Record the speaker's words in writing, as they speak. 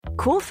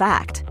Cool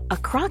fact, a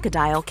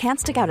crocodile can't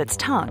stick out its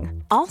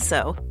tongue.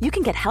 Also, you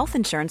can get health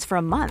insurance for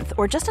a month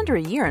or just under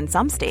a year in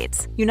some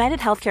states. United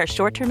Healthcare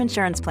short-term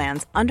insurance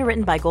plans,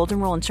 underwritten by Golden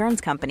Rule Insurance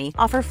Company,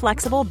 offer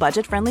flexible,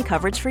 budget-friendly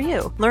coverage for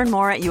you. Learn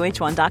more at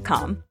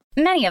uh1.com.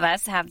 Many of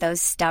us have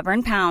those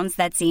stubborn pounds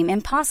that seem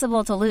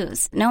impossible to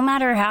lose, no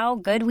matter how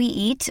good we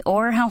eat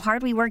or how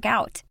hard we work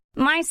out.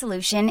 My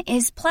solution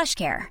is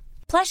PlushCare.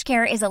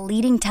 PlushCare is a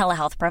leading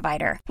telehealth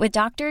provider with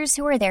doctors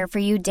who are there for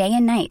you day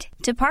and night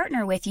to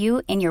partner with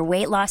you in your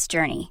weight loss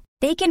journey.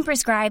 They can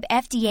prescribe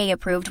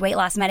FDA-approved weight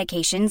loss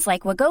medications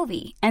like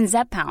Wegovy and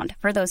Zepbound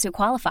for those who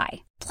qualify.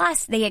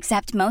 Plus, they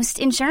accept most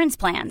insurance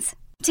plans.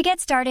 To get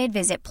started,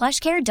 visit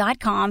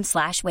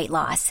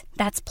plushcare.com/weightloss.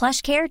 That's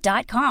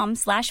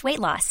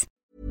plushcare.com/weightloss.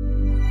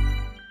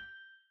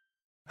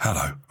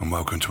 Hello, and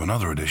welcome to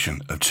another edition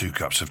of Two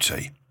Cups of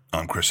Tea.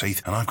 I'm Chris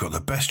Heath, and I've got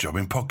the best job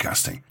in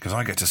podcasting, because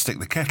I get to stick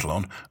the kettle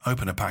on,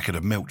 open a packet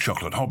of milk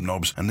chocolate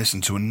hobnobs, and listen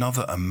to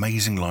another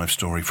amazing life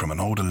story from an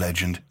older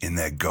legend in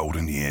their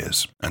golden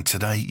years. And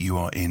today you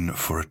are in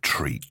for a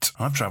treat.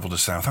 I've travelled to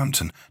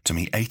Southampton to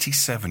meet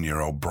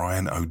 87-year-old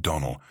Brian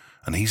O'Donnell,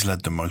 and he's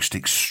led the most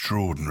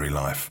extraordinary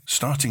life.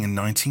 Starting in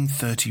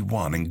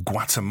 1931 in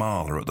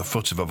Guatemala at the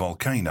foot of a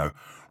volcano,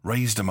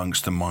 raised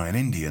amongst the Mayan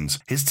Indians,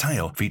 his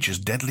tale features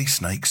deadly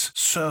snakes,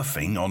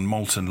 surfing on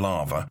molten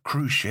lava,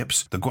 cruise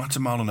ships, the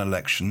Guatemalan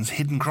elections,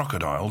 hidden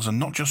crocodiles, and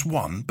not just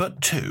one, but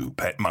two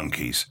pet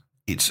monkeys.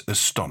 It's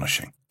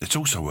astonishing. It's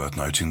also worth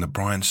noting that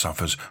Brian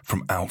suffers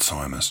from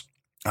Alzheimer's.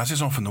 As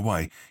is often the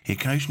way, he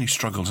occasionally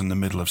struggles in the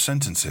middle of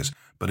sentences,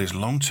 but his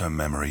long-term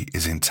memory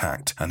is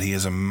intact, and he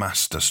is a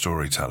master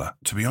storyteller.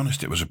 To be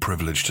honest, it was a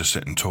privilege to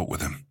sit and talk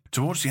with him.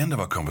 Towards the end of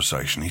our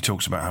conversation, he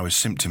talks about how his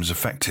symptoms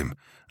affect him,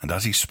 and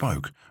as he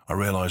spoke, I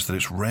realised that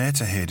it's rare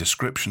to hear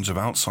descriptions of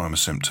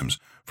Alzheimer's symptoms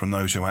from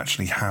those who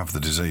actually have the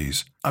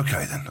disease.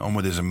 Okay then, on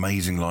with his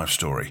amazing life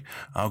story.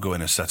 I'll go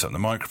in and set up the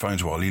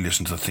microphones while you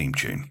listen to the theme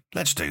tune.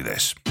 Let's do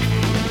this.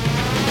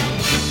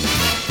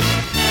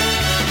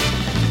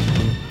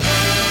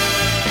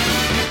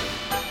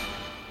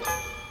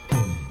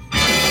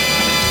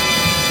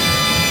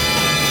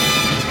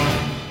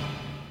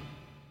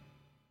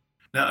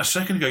 Now, a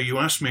second ago, you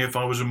asked me if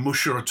I was a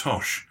mush or a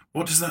tosh.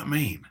 What does that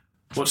mean?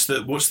 What's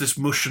this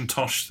mush and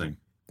tosh thing?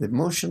 The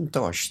mush and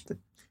tosh.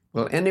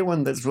 Well,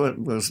 anyone that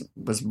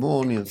was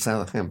born in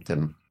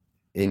Southampton,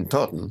 in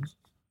Totton,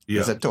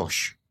 is a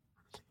tosh.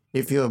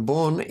 If you're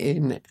born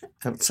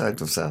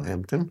outside of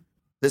Southampton,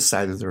 this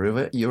side of the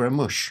river, you're a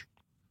mush.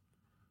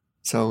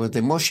 So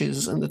the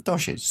mushes and the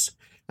toshes.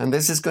 And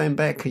this is going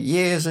back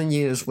years and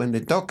years when the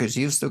dockers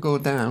used to go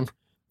down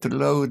to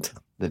load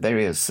the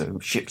various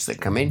ships that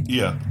come in,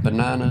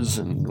 bananas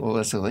and all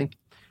that sort of thing.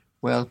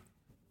 Well,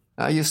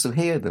 I used to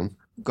hear them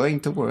going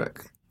to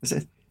work. I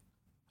said,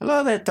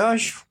 "Hello there,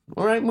 Tosh.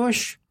 All right,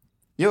 Mush?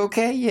 You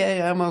okay?"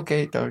 "Yeah, I'm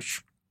okay,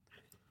 Tosh."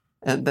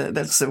 And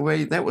that's the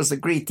way, that was the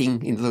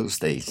greeting in those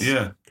days.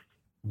 Yeah.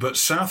 But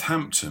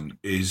Southampton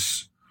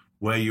is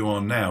where you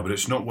are now, but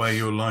it's not where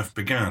your life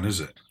began,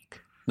 is it?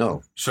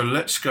 No. So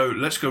let's go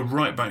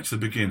right back to the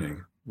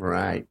beginning.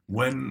 Right.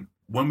 When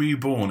were you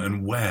born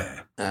and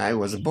where? I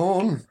was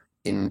born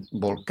in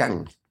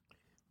Volcan,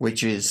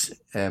 which is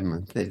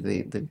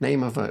the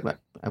name of a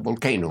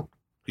volcano.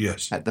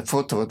 Yes. At the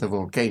foot of the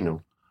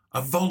volcano.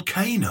 A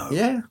volcano?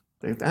 Yeah.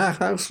 Our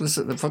house was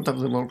at the foot of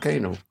the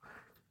volcano.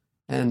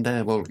 And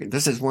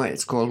this is why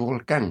it's called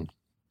Volcan.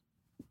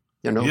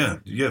 You know?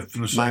 Yeah.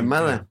 From the my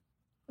mother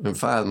and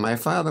father. My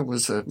father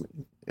was an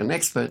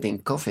expert in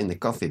the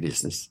coffee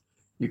business.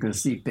 You can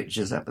see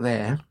pictures up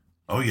there.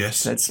 Oh,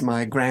 yes. That's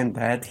my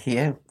granddad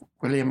here,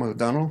 William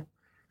O'Donnell,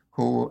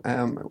 who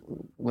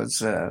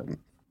was...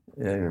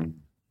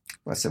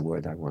 what's the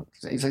word I want?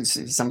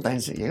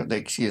 Sometimes you have to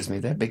excuse me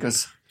there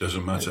because...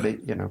 Doesn't matter.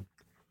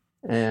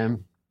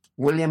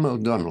 William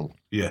O'Donnell.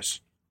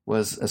 Yes.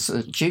 Was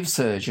a chief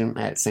surgeon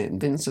at St.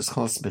 Vincent's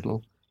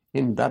Hospital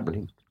in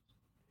Dublin.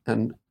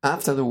 And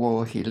after the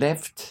war, he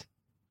left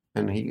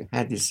and he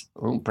had his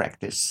own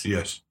practice.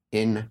 Yes.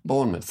 In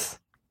Bournemouth.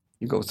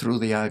 You go through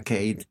the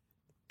arcade,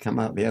 come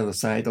out the other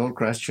side, Old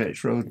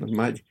Christchurch Road. But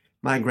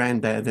my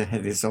granddad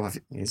had his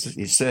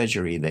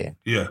surgery there.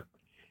 Yeah.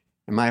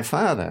 And my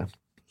father,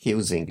 he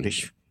was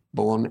English,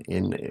 born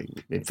in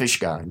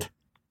Fishguard,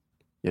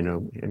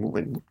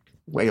 in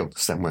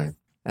Wales somewhere.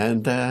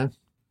 And I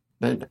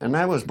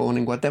was born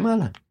in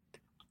Guatemala,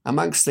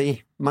 amongst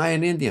the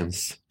Mayan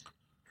Indians.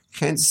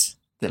 Hence,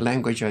 the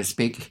language I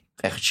speak,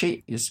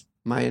 Cherchi, is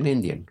Mayan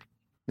Indian.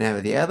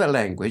 Now, the other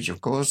language, of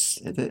course,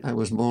 that I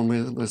was born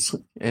with was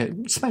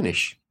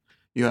Spanish.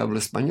 Yo hablo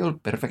español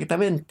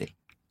perfectamente.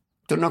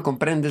 Tú no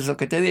comprendes lo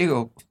que te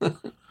digo.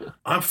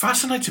 I'm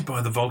fascinated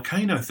by the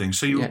volcano thing.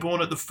 So you were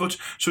born at the foot.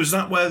 So is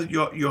that where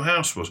your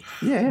house was?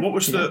 Yeah. What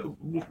was the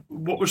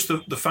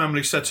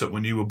family setup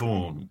when you were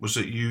born? Was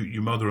it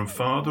your mother and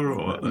father,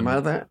 or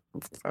mother?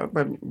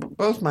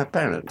 Both my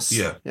parents.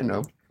 Yeah.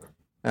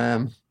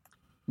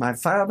 My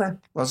father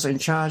was in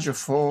charge of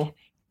 4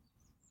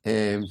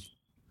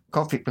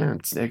 coffee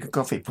plants.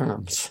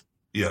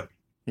 Yeah.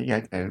 He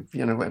had a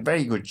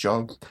very good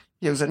job.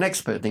 He was an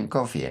expert in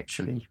coffee,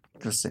 actually.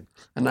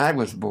 And I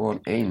was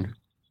born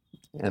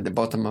at the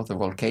bottom of the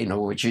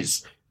volcano, which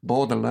is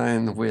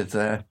borderline with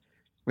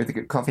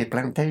coffee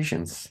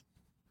plantations.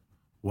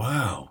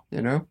 Wow.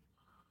 You know?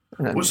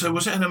 Was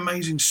it an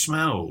amazing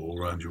smell all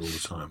around you all the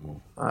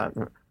time?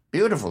 Or?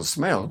 Beautiful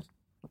smell,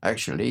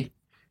 actually.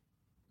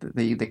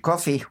 The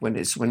coffee, when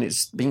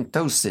it's being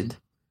toasted,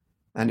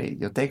 and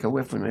you take a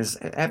whiff, and it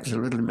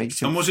absolutely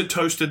makes you... And was it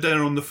toasted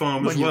there on the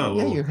farm as well?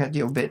 Yeah, you had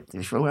your bit.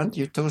 If you want,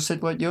 you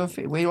toasted what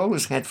we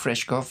always had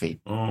fresh coffee.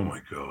 Oh, my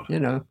God. You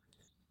know,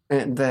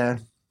 and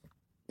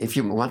if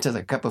you wanted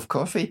a cup of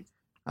coffee,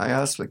 I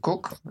asked our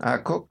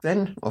cook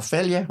then,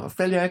 Ophelia,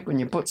 can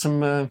you put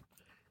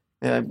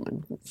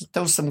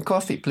toast some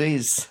coffee,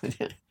 please?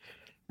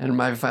 And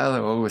my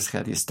father always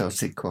had his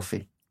toasted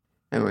coffee.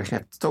 And we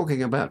had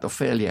talking about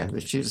Ophelia,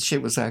 she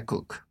was our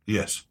cook.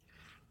 Yes.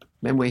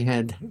 Then we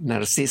had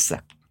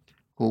Narcissa,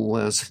 who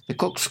was the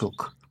cook's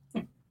cook.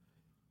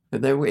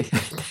 And then we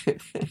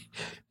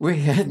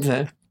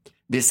had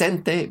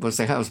Vicente, was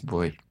the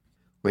houseboy.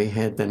 We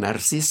had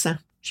Narcissa.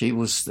 She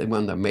was the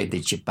one that made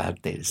the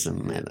chipates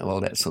and all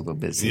that sort of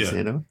business,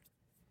 you know.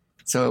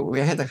 So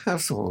we had a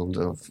household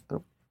of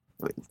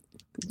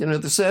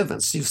the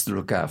servants used to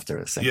look after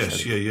us. Actually.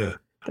 Yes, yeah.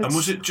 And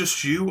was it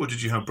just you, or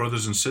did you have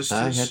brothers and sisters?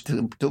 I had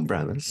two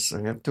brothers.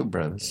 I have two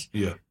brothers.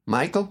 Yeah.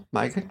 Michael,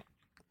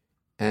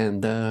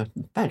 and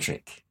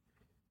Patrick.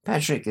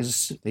 Patrick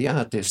is the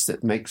artist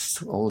that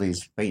makes all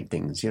these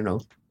paintings, you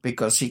know,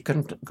 because he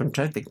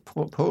contracted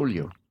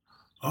polio.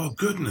 Oh,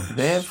 goodness.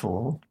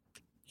 Therefore,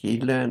 he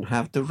learned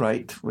how to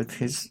write with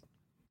his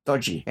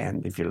dodgy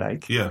hand, if you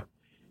like. Yeah.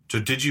 So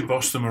did you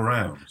boss them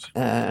around?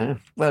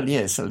 Well,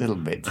 yes, a little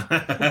bit.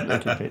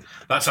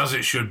 That's as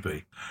it should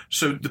be.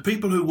 So the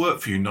people who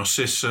work for you,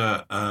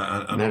 Narcissa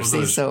and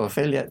Narcissa,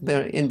 Ophelia,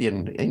 they're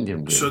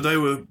Indian. So they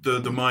were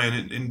the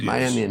Mayan Indians?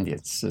 Mayan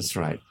Indians, that's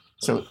right.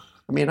 So,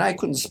 I mean, I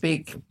couldn't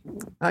speak.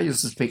 I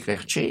used to speak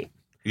Quechua.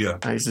 Yeah.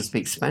 I used to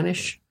speak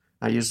Spanish.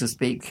 I used to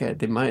speak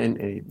the Mayan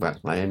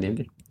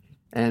Indian.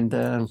 And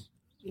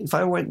if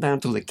I went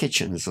down to the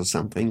kitchens or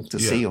something to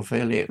see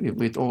Ophelia,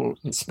 with all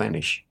in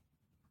Spanish.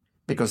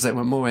 Because they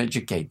were more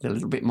educated, a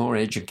little bit more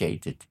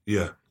educated.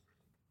 Yeah.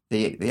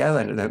 The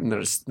other,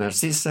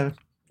 Narcissa,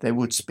 they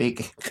would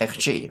speak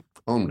Quechua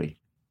only.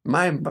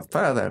 My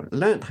father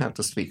learned how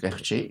to speak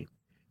Quechua,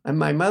 and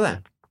my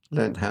mother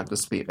learned how to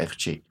speak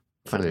Quechua,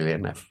 funnily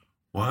enough.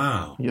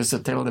 Wow. He used to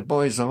tell the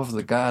boys off,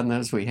 the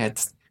gardeners. We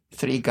had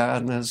 3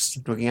 gardeners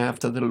looking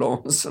after the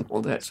lawns and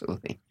all that sort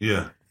of thing.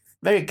 Yeah.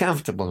 Very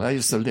comfortable. I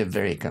used to live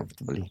very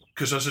comfortably.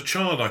 Because as a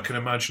child, I can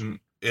imagine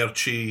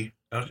Erchi.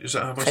 Is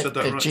that how I said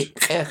that right?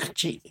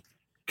 Quechua.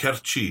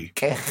 Kerchi.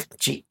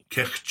 Quechua.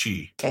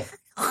 Kechchi.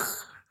 Quechua.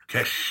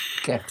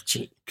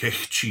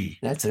 Kechchi.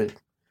 That's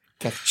it.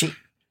 Quechua.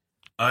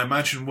 I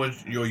imagine when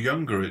you're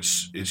younger,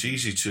 it's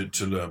easy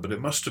to learn, but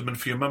it must have been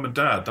for your mum and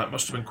dad. That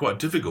must have been quite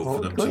difficult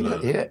for them to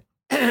learn. Yeah.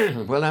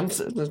 Well, I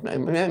was,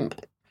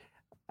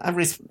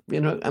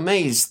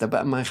 amazed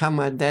about how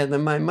my dad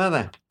and my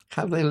mother,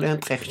 how they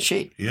learned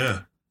Quechua.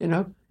 Yeah. You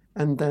know,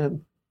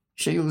 and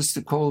she used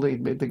to call the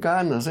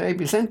gardeners, "Hey,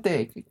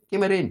 Vicente,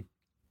 come in.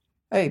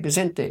 Hey,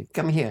 Vicente,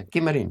 come here,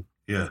 come in."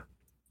 Yeah.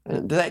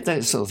 And that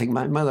sort of thing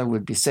my mother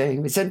would be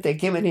saying, "Vicente,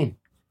 come in."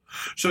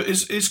 So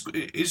is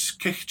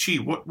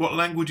Quechua, what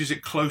language is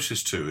it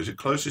closest to? Is it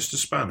closest to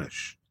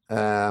Spanish?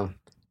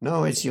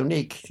 No, it's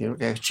unique.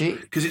 Quechua.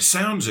 Because it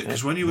sounds it.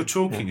 Because when you were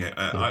talking it,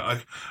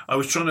 I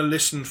was trying to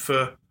listen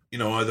for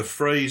either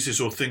phrases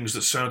or things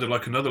that sounded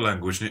like another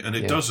language, and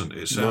it doesn't.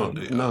 It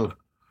sounded no.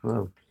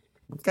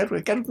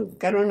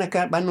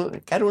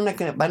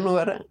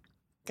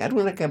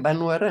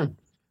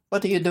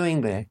 What are you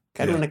doing there?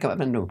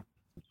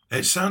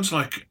 It sounds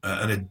like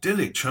an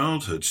idyllic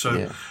childhood.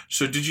 So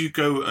did you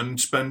go and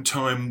spend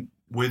time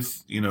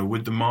with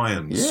the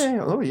Mayans?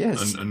 Yeah, oh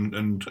yes.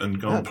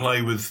 And go and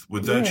play with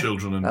their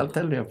children? And... I'll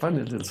tell you a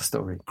funny little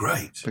story.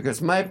 Great.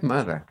 Because my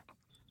mother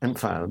and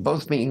father,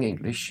 both being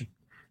English,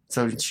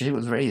 so she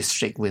was very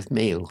strict with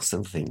meals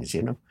and things,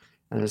 And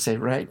I said,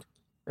 right.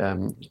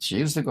 She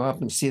used to go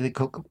up and see the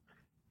cook.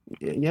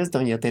 "Yes,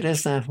 Doña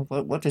Teresa,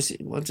 what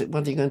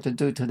are you going to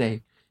do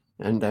today?"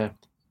 And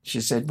she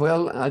said,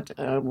 "Well,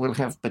 we'll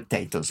have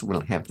potatoes.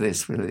 We'll have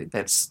this.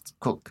 That's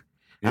cook."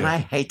 Yeah. And I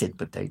hated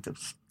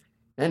potatoes.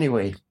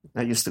 Anyway,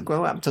 I used to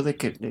go up to the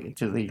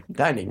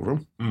dining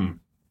room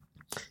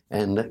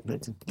and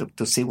look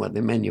to see what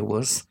the menu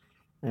was.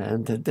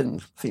 And I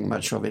didn't think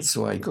much of it,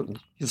 so I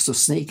used to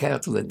sneak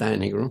out of the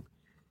dining room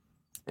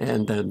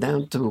and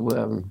down to...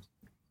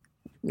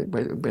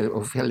 where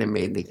Ophelia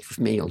made the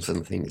meals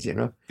and things,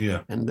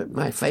 Yeah. And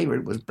my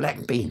favorite was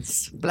black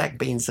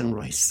beans and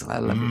rice. I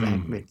love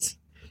black beans.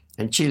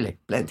 And chili,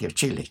 plenty of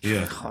chili.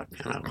 Yeah.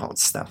 Hot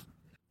stuff.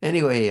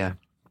 Anyway,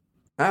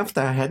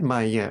 after I had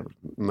my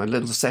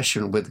little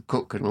session with the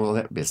cook and all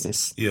that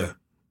business,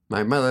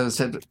 my mother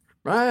said,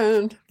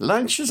 "Brian,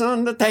 lunch is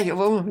on the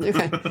table." And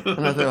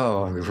I thought,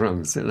 oh,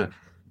 crumbs, And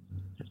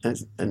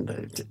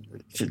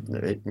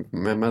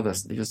my mother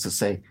used to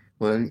say,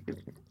 "Well,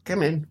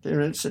 come in,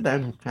 sit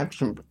down, have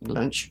some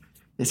lunch."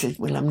 He said,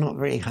 well, I'm not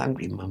very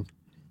hungry, Mum.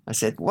 I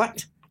said,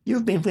 what?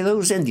 You've been with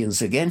those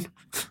Indians again?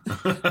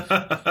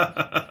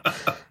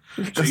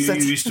 So you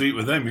used to eat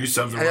with them. You used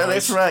to have the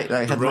rice, that's right.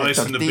 the rice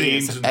and the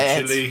beans and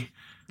the chili.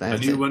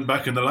 And you went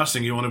back and the last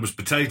thing you wanted was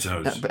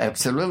potatoes.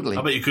 Absolutely.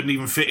 I bet you couldn't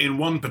even fit in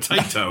one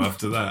potato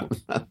after that.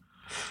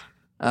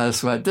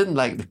 So I didn't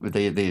like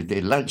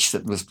the lunch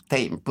that was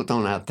put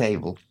on our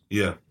table.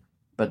 Yeah.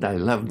 But I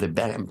loved the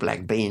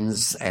black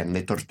beans and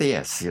the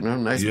tortillas,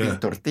 nice big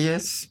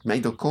tortillas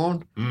made of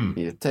corn.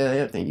 You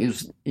tear it and you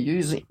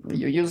use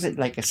it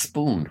like a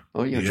spoon.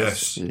 Oh,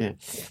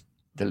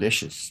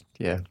 delicious,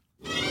 yeah.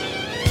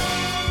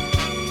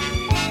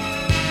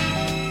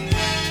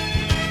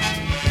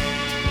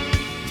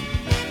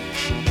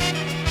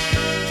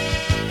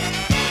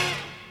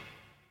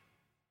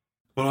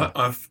 Well,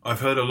 I've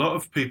heard a lot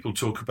of people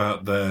talk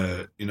about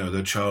their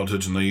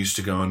childhood, and they used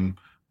to go and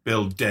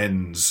build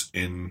dens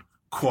in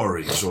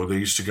quarries, or they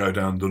used to go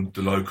down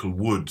the local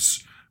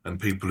woods, and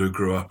people who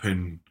grew up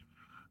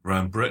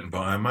around Britain.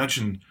 But I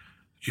imagine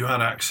you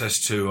had access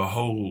to a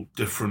whole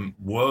different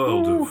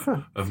world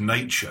of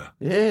nature.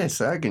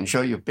 Yes, I can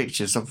show you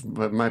pictures of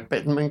my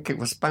pet monkey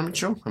was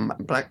Pancho,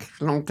 a black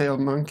long-tailed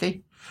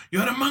monkey. You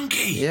had a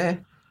monkey? Yeah.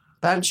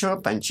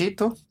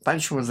 Panchito.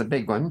 Pancho was the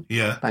big one.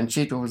 Yeah.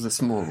 Panchito was the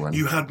small one.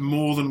 You had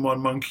more than one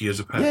monkey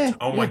as a pet? Yeah.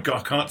 Oh, my God,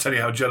 I can't tell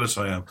you how jealous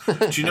I am.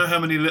 Do you know how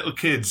many little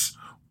kids,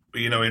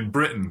 in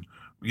Britain,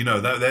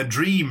 their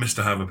dream is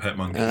to have a pet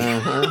monkey?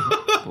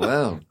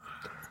 Well,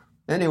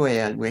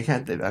 anyway, I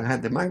had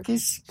the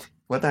monkeys.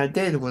 What I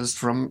did was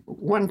from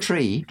one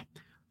tree,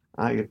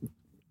 I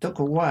took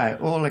a wire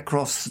all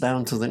across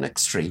down to the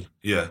next tree.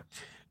 Yeah.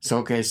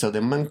 So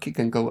the monkey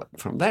can go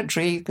from that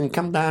tree, can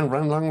come down,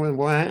 run along with the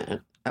wire,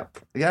 and up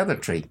the other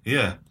tree.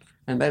 Yeah.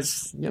 And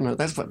that's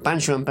what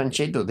Pancho and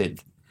Panchito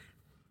did.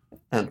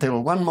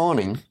 Until one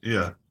morning,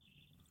 yeah,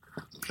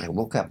 I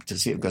woke up to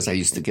see, because I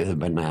used to give them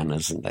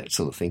bananas and that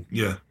sort of thing.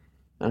 Yeah.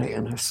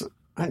 And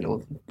I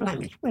go,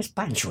 blimey, where's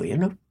Pancho,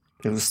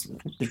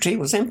 the tree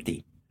was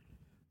empty.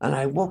 And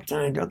I walked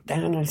and I looked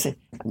down and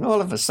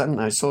all of a sudden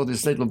I saw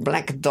this little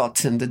black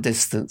dot in the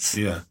distance.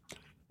 Yeah.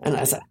 And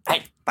I said,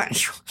 hey,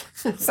 Pancho.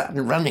 I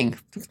started running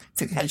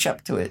to catch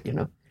up to it,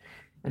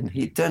 And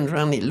he turned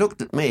around, he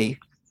looked at me.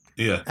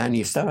 Yeah. And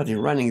he started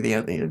running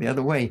the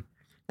other way.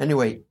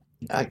 Anyway,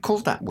 I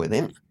caught up with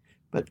him.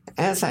 But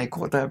as I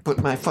caught up, I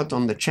put my foot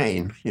on the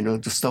chain,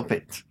 to stop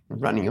it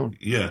running on.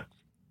 Yeah.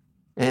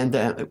 And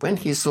when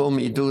he saw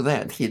me do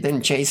that, he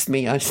then chased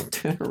me. I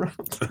turned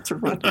around to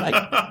run like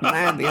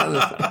mad the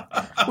other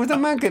side with a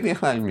monkey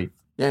behind me.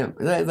 Yeah,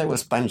 there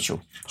was Pancho.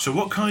 So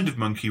what kind of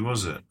monkey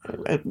was it?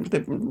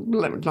 The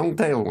long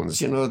tail ones,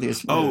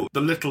 these. The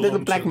little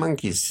black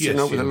monkeys, yes,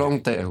 with a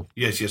long tail.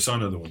 Yes, I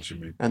know the ones you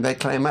mean. And they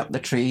climb up the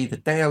tree. The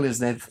tail is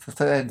their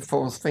third,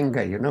 fourth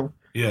finger,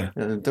 Yeah.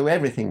 Do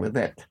everything with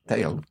that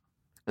tail.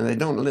 And they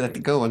don't let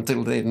it go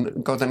until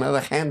they've got another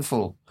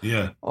handful.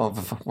 Yeah.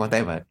 Of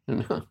whatever,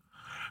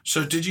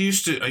 So did you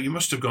used to? You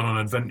must have gone on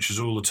adventures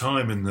all the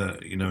time in the,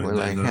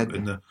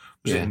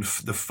 was it in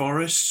the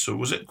forests, or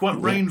was it quite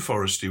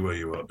rainforesty where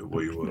you were?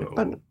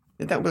 But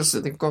that was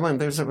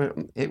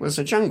it was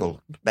a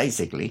jungle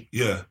basically.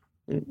 Yeah.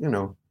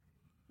 The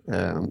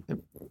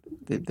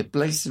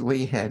places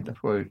we had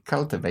were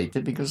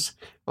cultivated because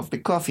of the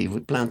coffee,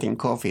 with planting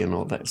coffee and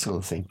all that sort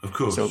of thing. Of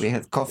course. So we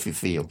had coffee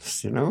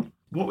fields,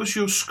 What was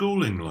your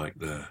schooling like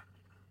there?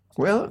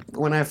 Well,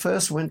 when I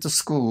first went to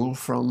school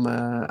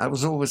I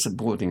was always at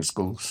boarding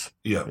schools.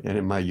 Yeah.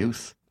 In my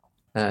youth.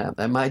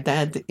 And my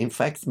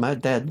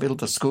dad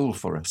built a school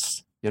for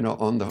us,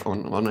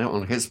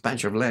 on his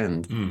patch of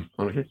land.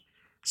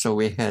 So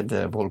we had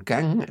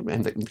Volcan,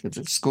 and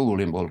the school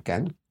in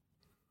Volcan.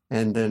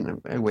 And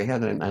then we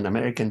had an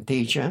American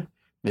teacher,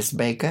 Miss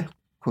Baker,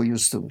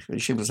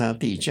 she was our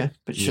teacher,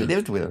 but she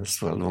lived with us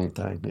for a long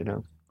time,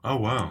 Oh,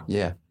 wow.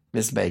 Yeah,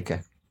 Miss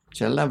Baker.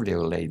 She's a lovely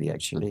old lady,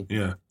 actually.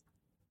 Yeah.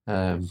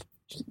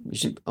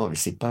 She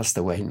obviously passed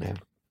away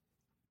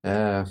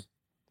now.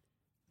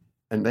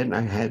 And then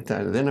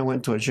I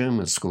went to a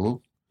German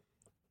school.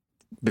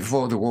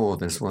 Before the war,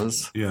 this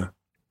was. Yeah.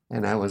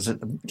 And I was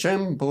at a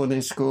German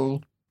boarding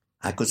school.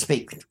 I could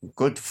speak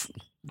good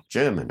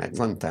German at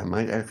one time.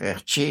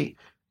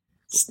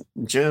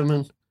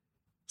 German,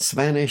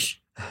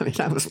 Spanish. I mean,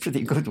 I was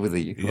pretty good with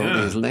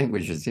all these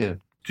languages, yeah.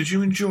 Did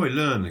you enjoy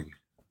learning?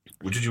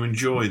 Or did you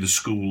enjoy the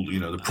school,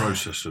 the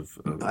process of...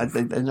 I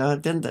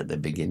didn't at the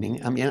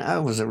beginning. I mean, I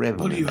was a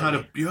rebel. Well, you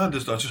had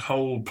this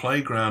whole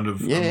playground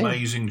of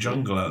amazing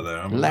jungle out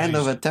there. Land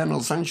of eternal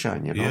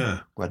sunshine,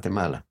 Yeah.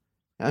 Guatemala.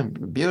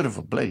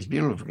 Beautiful place,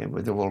 beautiful.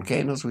 With the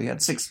volcanoes, we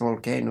had 6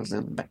 volcanoes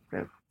in the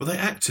background. Were they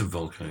active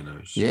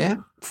volcanoes? Yeah,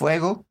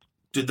 Fuego.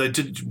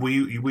 Were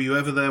you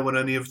ever there when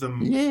any of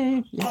them...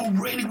 Yeah. Oh,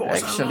 really? What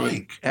was that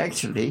like?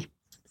 Actually,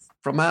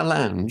 from our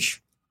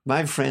lounge,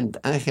 my friend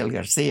Angel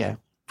Garcia,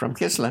 from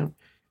his lounge,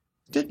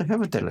 didn't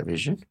have a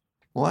television.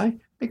 Why?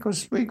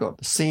 Because we got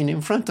the scene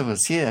in front of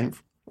us here,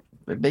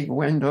 a big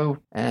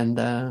window, and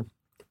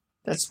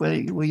that's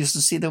where we used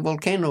to see the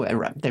volcano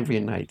erupt every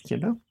night,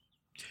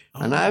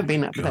 Oh, and I've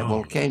been up that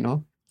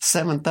volcano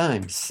 7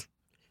 times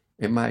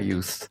in my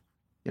youth,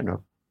 you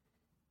know.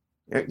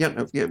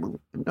 Not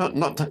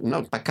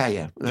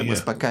Pacaya. That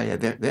was Pacaya.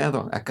 The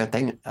other,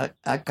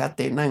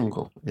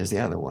 Acatenango is the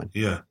other one.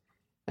 Yeah.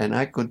 And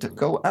I could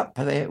go up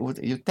there.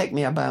 It take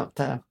me about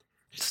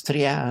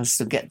 3 hours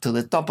to get to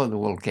the top of the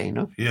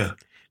volcano. Yeah.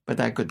 But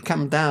I could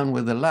come down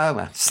with the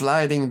lava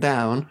sliding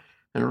down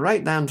and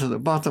right down to the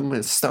bottom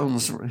with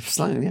stones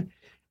sliding.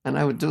 And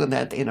I would do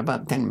that in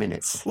about 10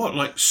 minutes. What,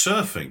 like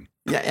surfing?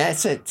 Yeah,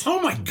 that's it. Oh,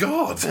 my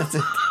God. That's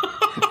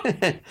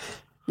it.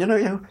 you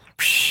know.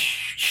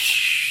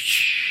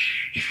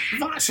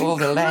 That's all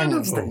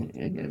incredible.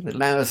 The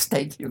lava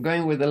steak. You're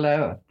going with the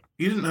lava.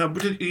 You didn't have,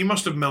 but you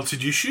must have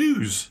melted your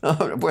shoes.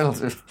 Oh, well,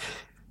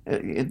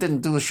 it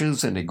didn't do the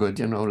shoes any good,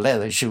 you know,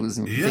 leather shoes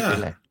in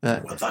particular.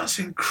 Well, that's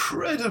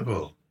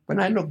incredible. When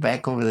I look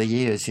back over the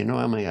years, you know,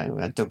 I mean,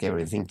 I took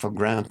everything for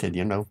granted,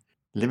 you know.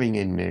 Living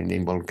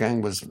in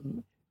Volcan was,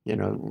 you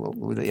know,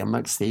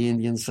 amongst the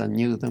Indians, I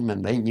knew them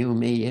and they knew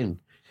me,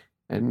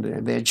 and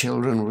their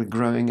children were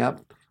growing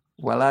up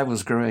while I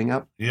was growing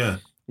up. Yeah.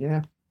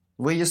 Yeah.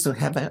 We used to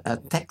have a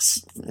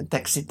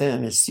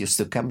taxidermist used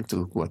to come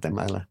to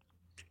Guatemala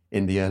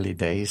in the early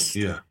days.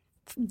 Yeah.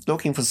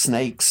 Looking for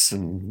snakes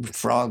and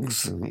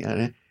frogs.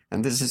 And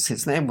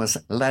his name was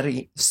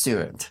Larry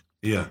Stewart.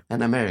 Yeah.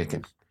 An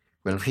American.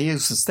 Well, he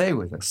used to stay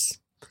with us.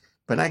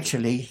 But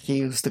actually, he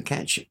used to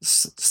catch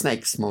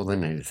snakes more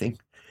than anything.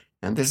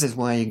 And this is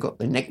why he got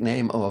the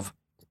nickname of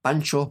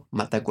Pancho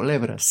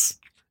Mataculebras.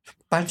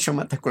 Pancho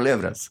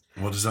Mataculebras.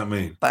 What does that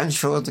mean?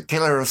 Pancho, the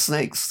killer of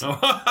snakes.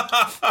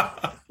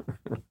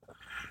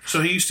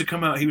 So he used to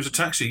come out, he was a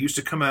taxi, he used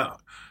to come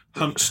out,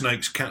 hunt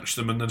snakes, catch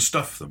them, and then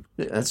stuff them.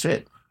 That's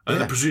it. And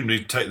then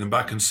presumably take them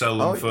back and sell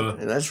them for...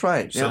 That's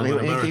right. Sell them in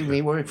America.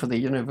 He worked for the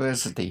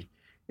university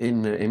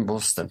in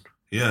Boston.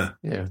 Yeah.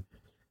 Yeah.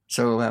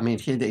 So, I mean,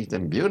 he did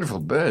them beautiful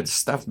birds,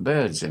 stuffed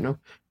birds, you know.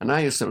 And I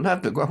used to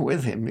love to go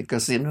with him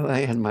because, you know,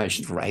 I had my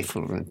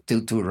rifle and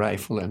 2.2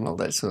 rifle and all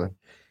that sort of...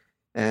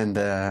 And...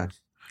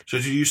 So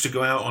you used to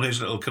go out on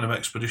his little kind of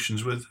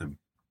expeditions with him?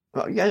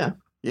 Oh, yeah.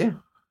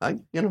 I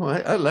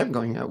love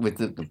going out with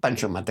the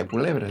Pancho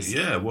Mataculebras.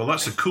 Yeah, well,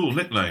 that's a cool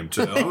nickname.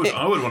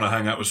 I would want to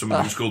hang out with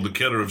someone who's called the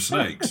Killer of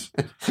Snakes.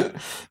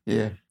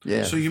 Yeah.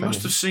 So you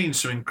must have seen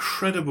some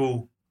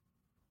incredible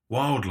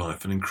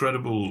wildlife and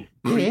incredible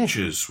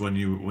creatures when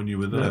you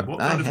were there. Yeah,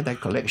 I had a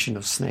collection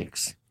of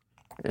snakes,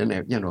 and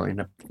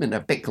in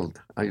a pickled.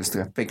 I used to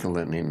have pickled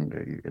them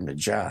in a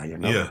jar, you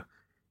know. Yeah.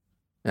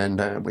 And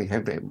we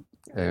have,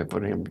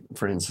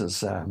 for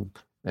instance,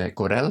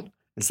 coral.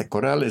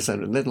 Coral is a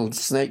little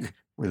snake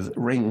with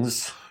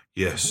rings.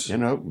 Yes. You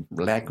know,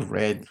 black,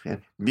 red,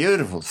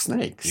 beautiful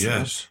snakes.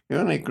 Yes. You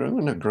only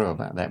grow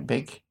about that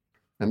big.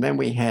 And then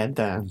we had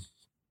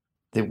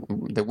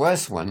the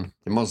worst one,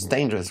 the most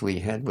dangerous we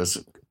had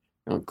was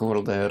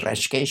called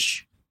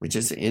Rashkesh, which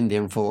is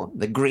Indian for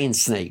the green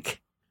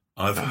snake.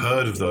 I've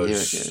heard of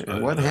those.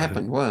 What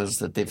happened was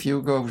that if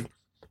you go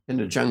in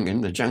the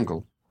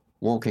jungle,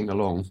 walking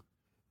along,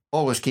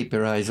 always keep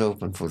your eyes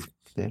open for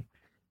there.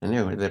 And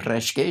anyway, the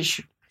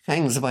Rashkesh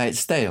hangs by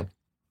its tail.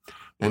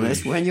 And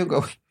that's when you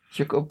go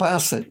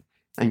past it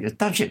and you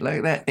touch it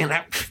like that,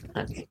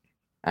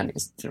 and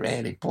it's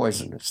really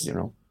poisonous, you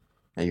know.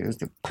 They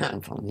used to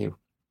pounce on you.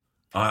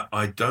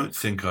 I don't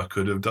think I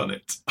could have done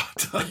it.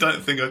 I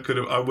don't think I could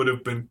have. I would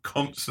have been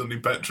constantly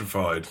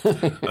petrified.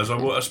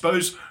 I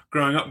suppose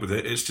growing up with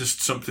it, it's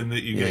just something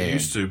that you get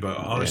used to. But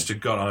honest to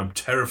God, I'm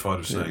terrified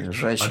of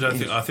snakes. I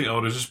think I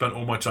would have just spent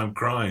all my time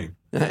crying.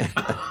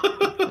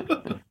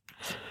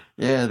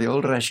 Yeah, the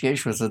old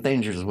Rashkesh was a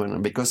dangerous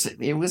one because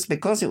it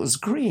was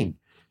green.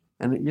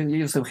 And you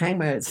used to hang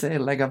by it, say,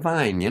 like a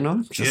vine, you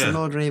know, just an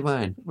ordinary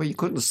vine. Well, you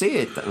couldn't see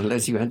it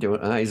unless you had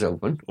your eyes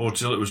open. Or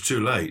till it was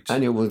too late.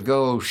 And it would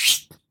go,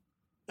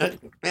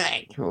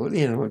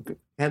 you know,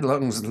 had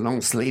long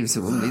sleeves,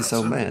 it wouldn't be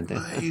so bad.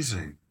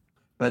 Amazing.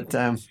 But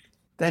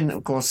then,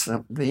 of course,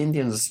 the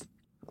Indians,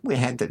 we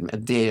had a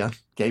deer,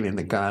 came in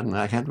the garden.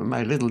 I had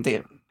my little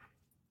deer.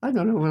 I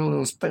don't know where all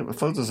those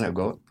photos I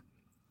got.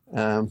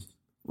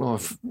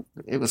 Well,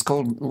 it was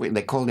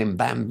they called him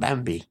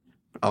Bambi.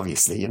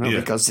 Obviously, you know,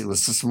 because it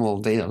was a small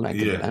deer like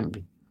a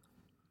Bambi.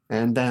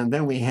 And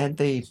then we had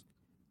the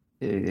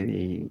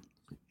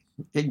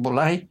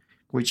Igbolai,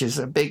 which is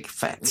a big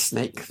fat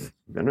snake,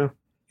 you know.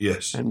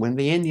 Yes. And when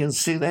the Indians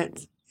see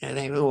that,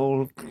 they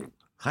all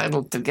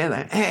huddled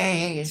together.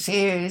 Hey, it's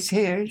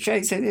here,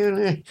 chase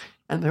it.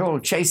 And they're all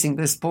chasing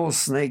this poor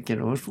snake, you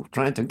know,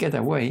 trying to get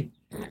away.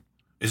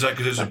 Is that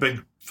because it's a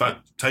big,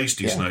 fat,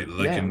 tasty snake that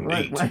they can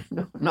eat? Right.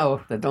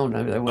 No, they don't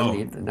know. They won't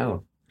eat it,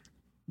 no.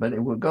 But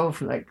it would go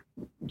from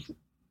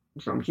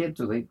here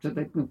to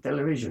the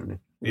television.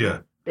 Yeah.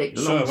 Big,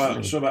 so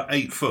about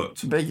 8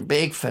 foot.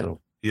 Big fellow.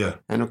 Yeah.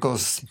 And of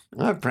course,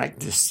 my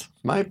practice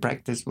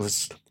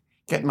was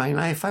get my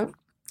knife out,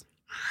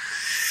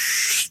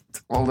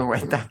 all the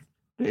way down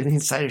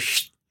inside,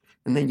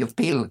 and then you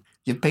peel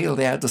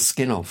the outer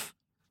skin off.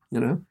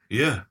 You know.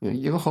 Yeah.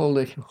 You hold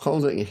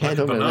the head like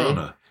over a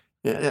banana.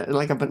 there. Yeah,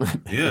 like a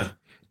banana. Yeah.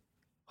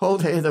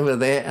 hold it over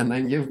there, and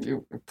then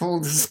you pull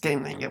the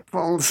skin, and you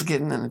pull the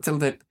skin until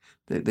the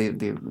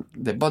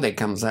body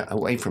comes out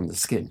away from the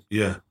skin.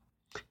 Yeah.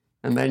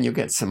 And then you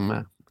get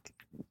some,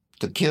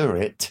 to cure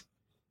it,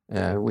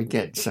 we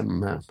get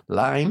some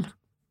lime,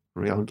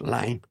 real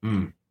lime.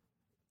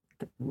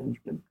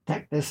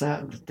 Take this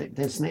out, take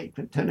the snake,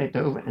 turn it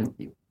over, and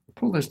you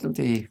pull this to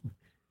the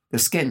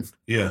skin.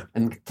 Yeah.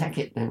 And take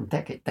it down,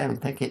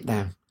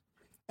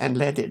 and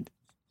let it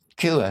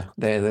cure.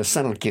 The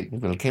sun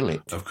will kill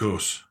it. Of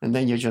course. And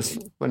then you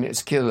just, when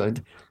it's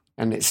cured,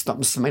 and it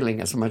stops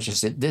smelling as much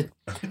as it did.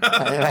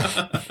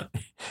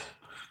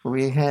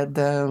 We had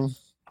the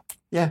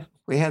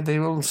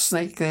old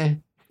snake there,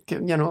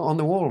 on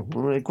the wall.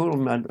 They call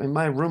them, in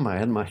my room, I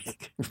had my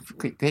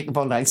quick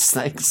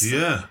snakes.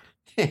 Yeah.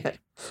 Yeah.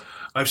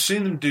 I've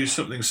seen them do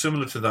something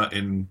similar to that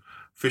in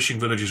fishing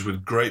villages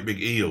with great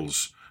big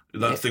eels.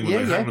 That thing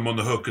where they hang them on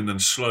the hook and then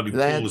slowly pull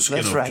the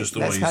skin off, right. just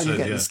the that's way you how said. You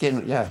get the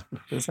skin,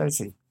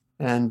 precisely.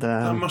 And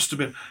that must have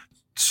been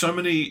so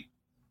many,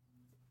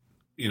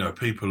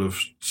 people of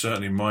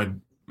certainly my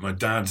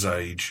dad's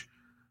age,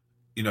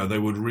 they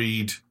would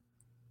read,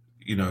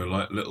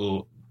 like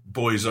little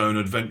boys' own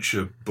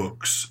adventure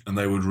books, and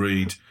they would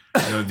read,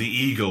 The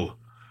Eagle,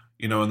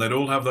 and they'd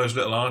all have those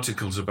little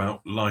articles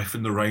about life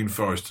in the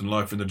rainforest and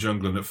life in the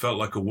jungle, and it felt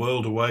like a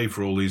world away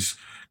for all these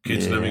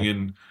kids living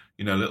in,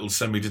 little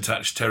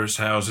semi-detached terraced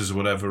houses or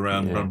whatever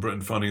around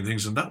Britain, finding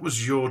things. And that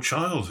was your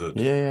childhood.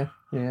 Yeah.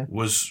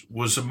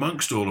 Was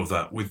amongst all of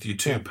that with your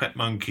two pet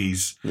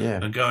monkeys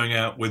and going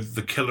out with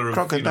the killer of,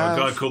 a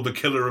guy called the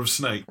Killer of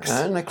Snakes.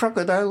 And the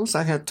crocodiles.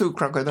 I had 2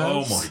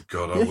 crocodiles. Oh, my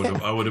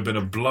God. I would have been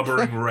a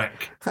blubbering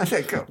wreck. I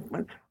think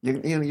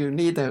you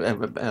need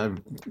a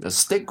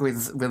stick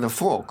with a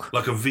fork.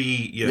 Like a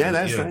V,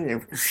 that's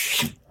right.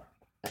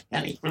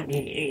 And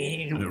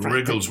it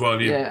wriggles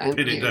while you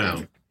pin it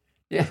down.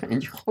 Yeah,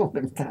 and you hold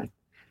them tight.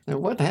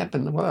 And what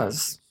happened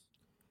was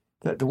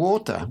that the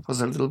water was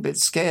a little bit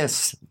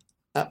scarce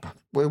up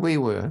where we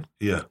were.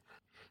 Yeah.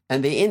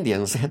 And the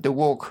Indians had to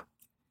walk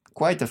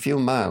quite a few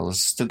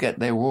miles to get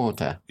their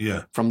water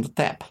from the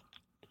tap.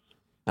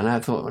 And I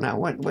thought, now,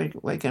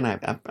 where can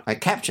I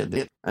captured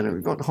it, and I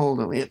got hold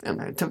of it, and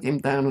I took him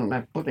down, and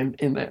I put him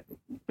in that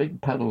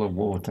big puddle of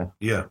water.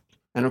 Yeah.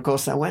 And, of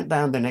course, I went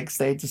down the next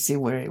day to see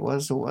where it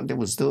was, or what it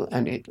was doing,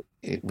 and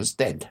it was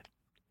dead.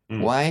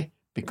 Why?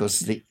 Because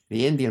the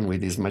Indian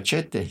with his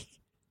machete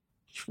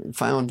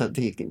found that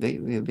the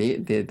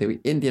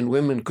Indian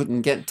women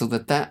couldn't get to the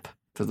tap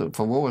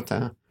for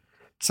water,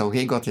 so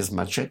he got his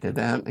machete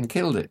down and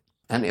killed it.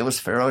 And it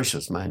was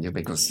ferocious, mind you,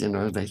 because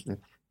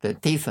their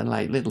teeth are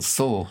like little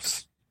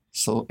saws.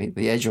 So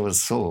the edge was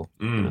saw.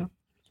 So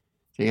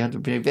you have to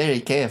be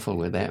very careful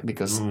with that,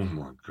 because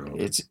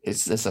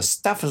it's as a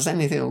stuff as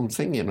any old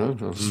thing,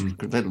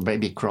 little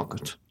baby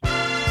crocodile.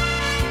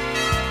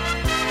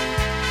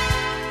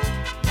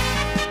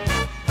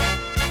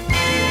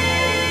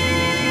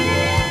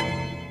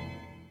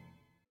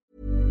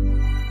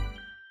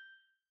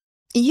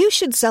 You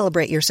should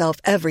celebrate yourself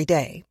every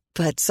day,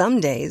 but some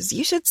days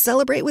you should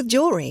celebrate with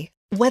jewelry.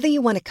 Whether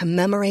you want to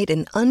commemorate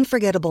an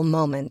unforgettable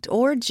moment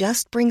or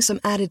just bring some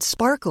added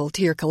sparkle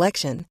to your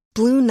collection,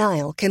 Blue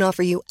Nile can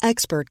offer you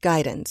expert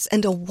guidance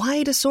and a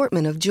wide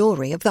assortment of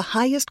jewelry of the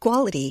highest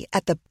quality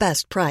at the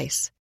best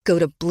price. Go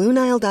to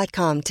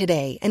BlueNile.com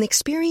today and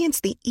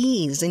experience the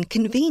ease and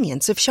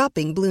convenience of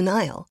shopping Blue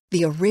Nile,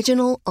 the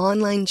original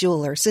online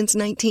jeweler since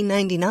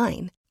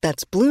 1999.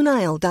 That's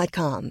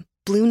BlueNile.com.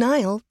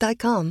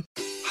 BlueNile.com.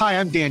 Hi,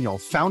 I'm Daniel,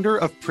 founder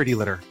of Pretty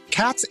Litter.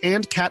 Cats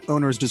and cat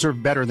owners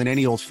deserve better than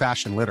any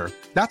old-fashioned litter.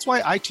 That's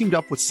why I teamed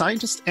up with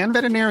scientists and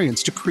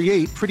veterinarians to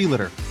create Pretty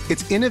Litter.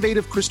 Its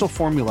innovative crystal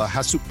formula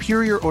has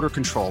superior odor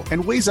control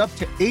and weighs up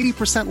to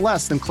 80%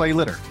 less than clay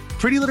litter.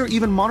 Pretty Litter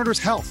even monitors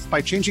health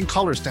by changing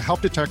colors to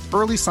help detect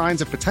early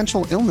signs of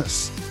potential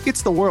illness.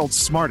 It's the world's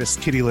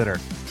smartest kitty litter.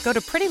 Go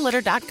to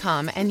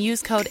prettylitter.com and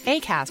use code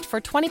ACAST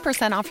for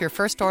 20% off your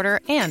first order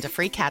and a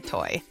free cat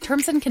toy.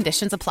 Terms and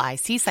conditions apply.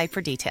 See site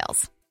for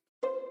details.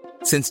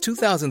 Since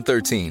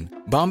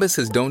 2013, Bombas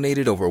has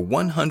donated over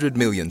 100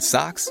 million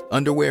socks,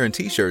 underwear, and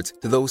T-shirts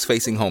to those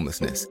facing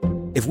homelessness.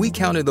 If we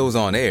counted those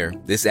on air,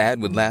 this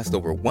ad would last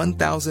over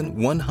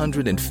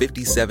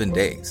 1,157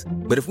 days.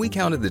 But if we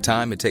counted the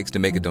time it takes to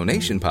make a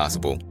donation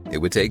possible, it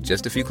would take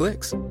just a few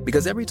clicks.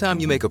 Because every time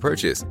you make a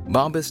purchase,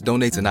 Bombas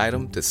donates an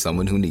item to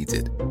someone who needs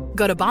it.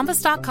 Go to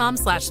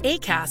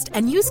bombas.com/ACAST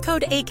and use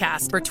code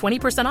ACAST for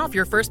 20% off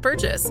your first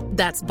purchase.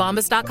 That's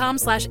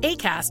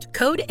bombas.com/ACAST,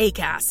 code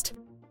ACAST.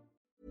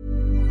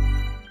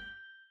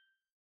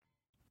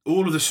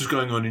 All of this was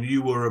going on, and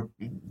you were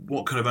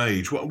what kind of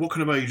age? What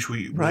kind of age were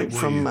you? Right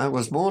from I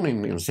was born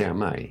in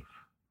CMI.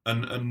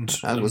 And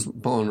I was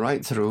born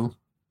right through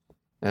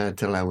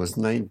till I was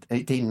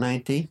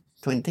 18,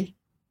 20.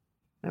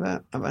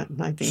 About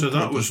 19. So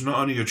that was not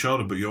only your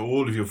childhood, but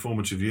all of your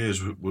formative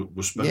years were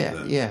spent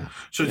there. Yeah.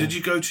 So did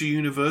you go to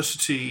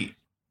university,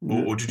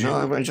 or did you? No,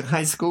 I went to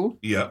high school.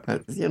 Yeah.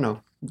 But,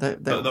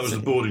 that was the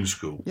boarding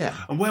school. Yeah.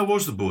 And where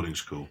was the boarding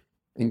school?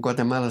 In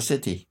Guatemala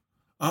City.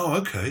 Oh,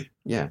 okay.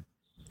 Yeah.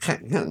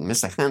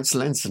 Mr. Hans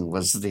Lenson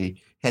was the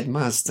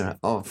headmaster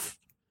of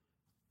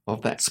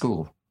that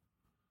school,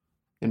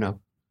 you know,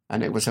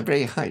 and it was a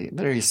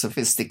very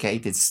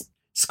sophisticated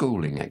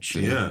schooling,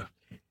 actually. Yeah.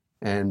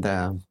 And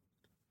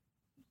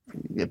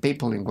the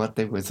people in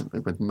Guate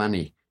with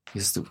money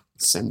used to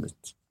send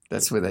it.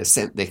 That's where they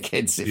sent their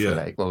kids, if you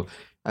like. Well,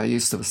 I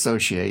used to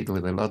associate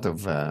with a lot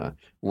of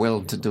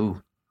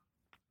well-to-do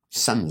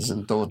sons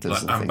and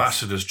daughters. Like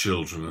ambassadors'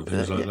 children and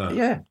things like that.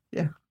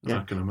 Yeah.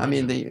 I can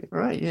imagine.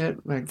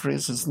 Like for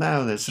instance,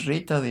 now there's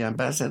Rita, the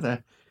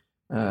ambassador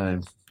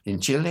in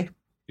Chile.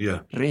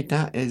 Yeah.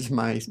 Rita is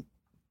my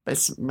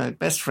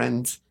best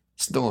friend's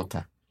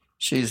daughter.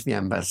 She's the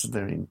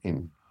ambassador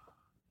in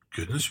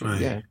Goodness me.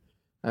 Yeah.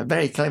 A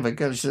very clever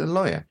girl. She's a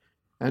lawyer.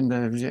 And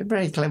a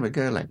very clever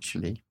girl,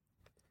 actually.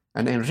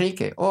 And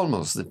Enrique,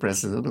 almost the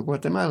president of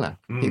Guatemala.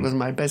 He was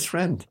my best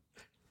friend.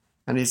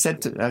 And he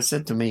said to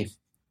me,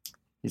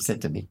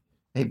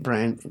 hey,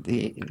 Brian,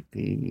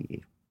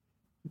 the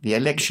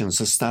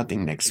elections are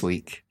starting next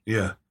week.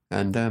 Yeah.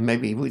 And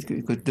maybe we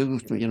could do,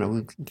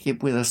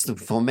 keep with us to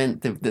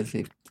foment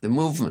the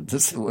movement,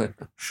 as it were.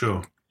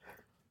 Sure.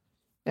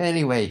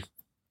 Anyway,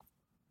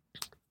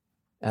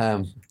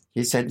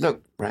 he said,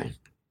 look, Brian,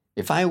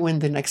 if I win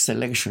the next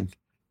election,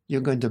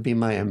 you're going to be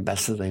my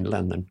ambassador in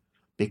London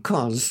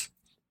because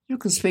you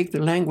can speak the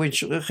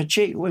language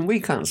when we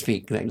can't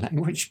speak that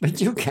language,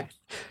 but you can.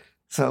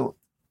 So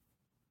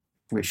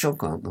we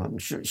shook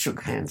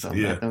hands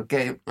on that.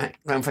 Okay,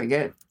 don't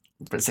forget.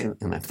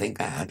 And I think,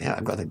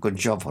 I've got a good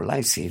job for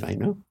life, see, I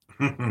know.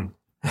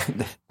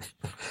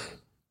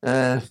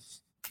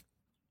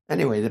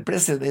 Anyway,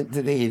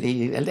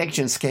 the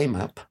elections came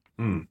up.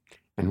 And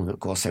of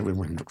course,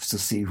 everyone looks to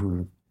see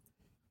who.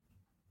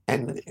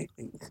 And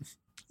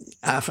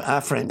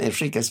our friend,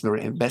 Enrique's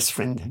best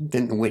friend,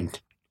 didn't win.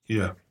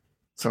 Yeah.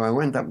 So I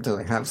went up to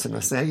the house and I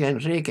said, hey,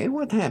 Enrique,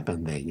 what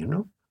happened there,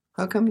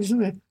 How come he's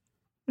doing it?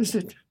 I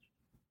said,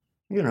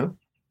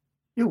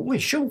 we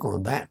shook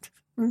on that.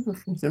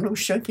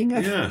 Shaking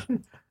up. Yeah.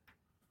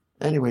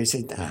 Anyway, he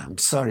said, I'm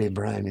sorry,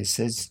 Brian. He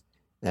says,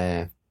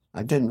 I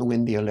didn't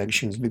win the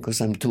elections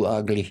because I'm too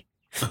ugly.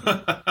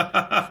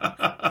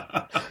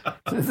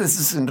 This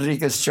is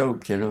Enrique's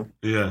joke,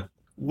 Yeah.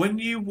 When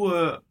you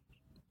were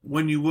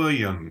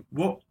young,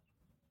 what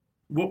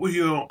were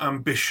your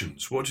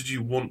ambitions? What did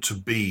you want to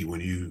be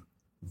when you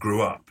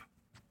grew up?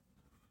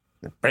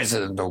 The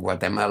president of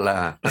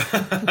Guatemala.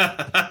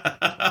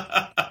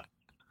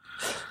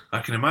 I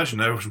can imagine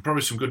there were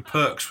probably some good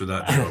perks with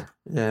that job.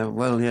 Yeah,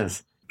 well,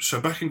 yes. So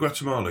back in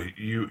Guatemala,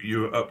 you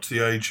were up to the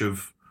age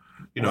of,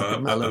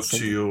 up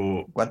to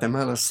your...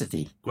 Guatemala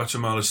City.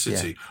 Guatemala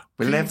City. Yeah.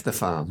 We left the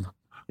farm,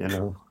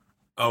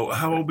 Oh,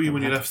 how old were you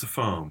when you left the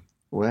farm?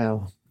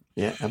 Well,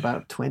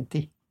 about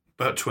 20.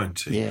 About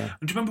 20? Yeah.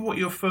 And do you remember what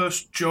your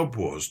first job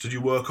was? Did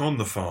you work on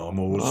the farm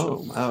or was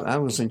I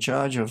was in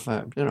charge of,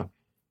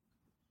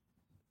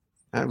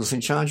 I was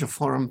in charge of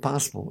foreign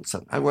passports.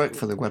 I worked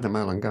for the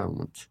Guatemalan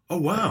government. Oh,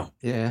 wow.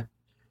 Yeah.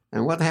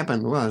 And what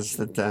happened was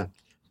that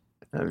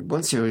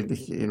once you're,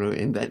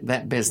 in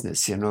that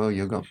business,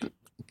 you got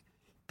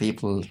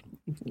people,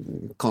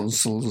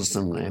 consuls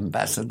and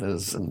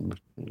ambassadors, and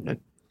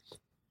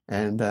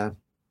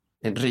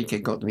Enrique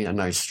got me a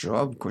nice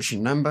job,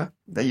 cushion number.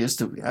 I used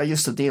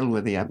to deal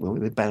with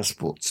the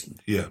passports.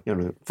 Yeah.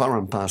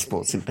 Foreign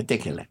passports in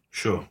particular.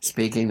 Sure.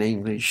 Speaking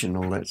English and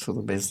all that sort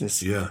of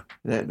business. Yeah.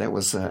 That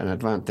was an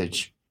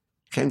advantage.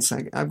 Hence,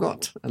 I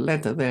got a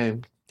letter there.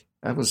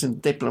 I was in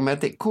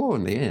diplomatic corps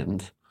in the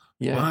end.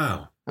 Yeah.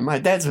 Wow. And my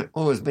dad's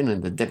always been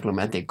in the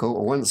diplomatic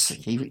corps. Once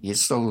he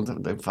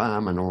sold the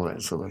farm and all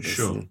that sort of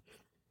Sure.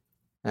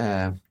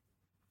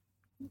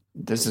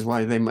 This is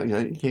why they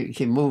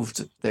moved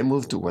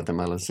to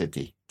Guatemala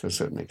City to a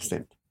certain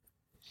extent.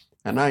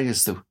 And I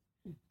used to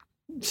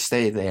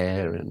stay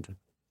there and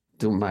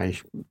do my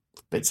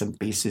bits and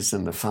pieces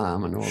in the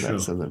farm and all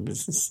that sort of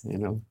business,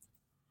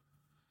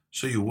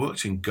 So you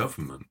worked in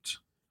government,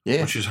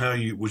 yeah, which is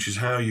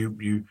how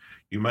you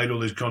made all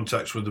these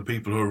contacts with the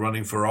people who are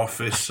running for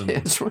office, and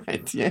that's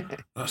right, yeah,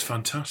 that's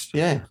fantastic.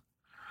 Yeah.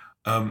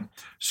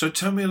 So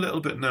tell me a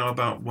little bit now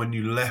about when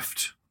you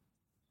left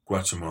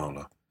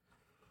Guatemala.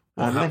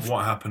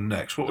 What happened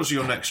next? What was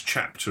your next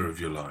chapter of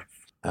your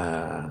life?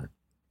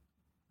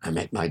 I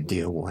met my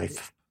dear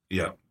wife.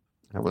 Yeah.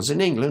 I was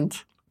in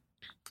England,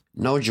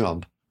 no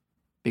job,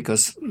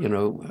 because,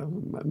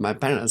 my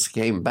parents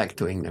came back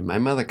to England. My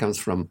mother comes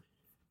from,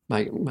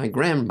 my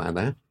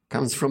grandmother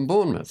comes from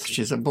Bournemouth.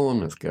 She's a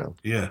Bournemouth girl.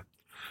 Yeah.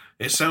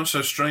 It sounds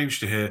so strange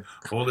to hear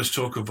all this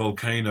talk of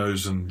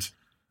volcanoes and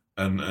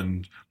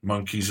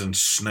monkeys and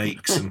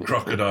snakes and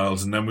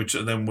crocodiles, and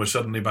then we're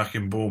suddenly back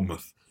in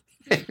Bournemouth.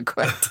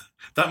 Quite.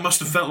 That must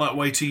have felt that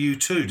way to you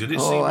too. Did it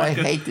seem like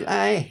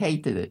I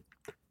hated it.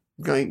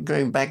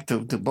 Going back to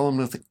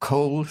Bournemouth,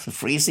 cold,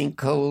 freezing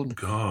cold.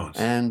 God.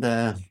 And,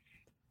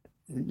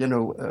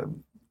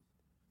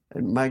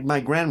 my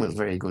gran was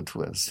very good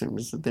to us.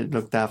 They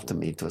looked after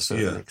me to a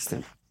certain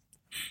extent.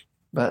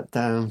 But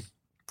I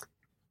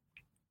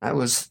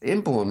was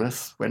in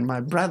Bournemouth when my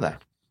brother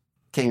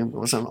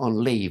was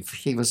on leave.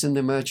 He was in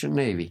the Merchant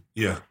Navy.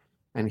 Yeah.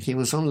 And he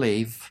was on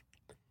leave.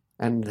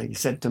 And he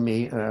said to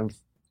me,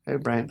 "Hey,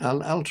 Brian,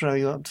 I'll throw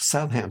you up to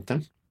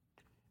Southampton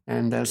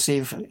and see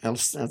if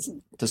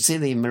to see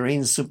the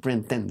Marine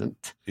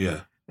Superintendent.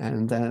 Yeah.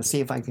 And see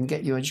if I can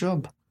get you a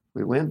job."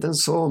 We went and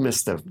saw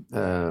Mr.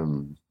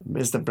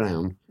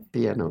 Brown,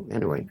 piano.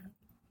 Anyway,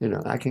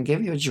 I can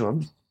give you a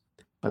job,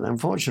 but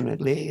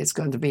unfortunately, it's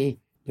going to be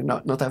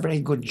not a very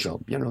good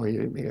job. You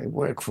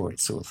work for it,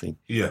 sort of thing.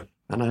 Yeah.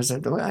 And I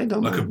said, "I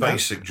don't like mind a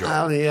basic that.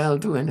 job. I'll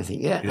do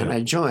anything." Yeah. And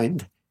I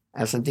joined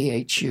as a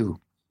DHU.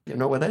 You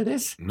know what that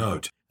is?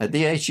 No. A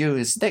DHU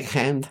is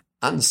deckhand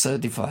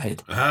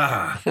uncertified.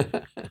 Ah,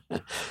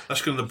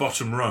 that's kind of the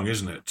bottom rung,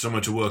 isn't it?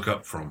 Somewhere to work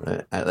up from.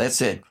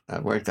 That's it. I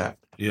worked up.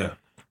 Yeah.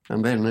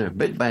 And then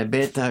bit by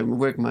bit, I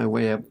worked my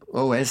way up.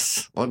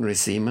 OS, ordinary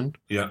seaman.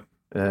 Yeah.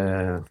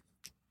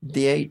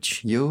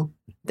 DHU,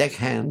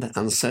 deckhand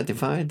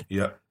uncertified.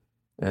 Yeah.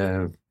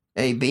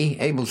 AB,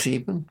 able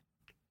seaman.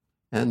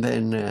 And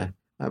then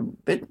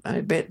bit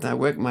by bit, I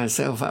worked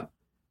myself up.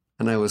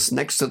 And I was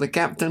next to the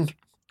captain,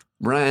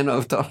 Brian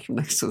O'Donnell,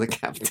 next to the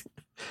captain.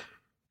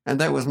 And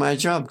that was my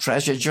job.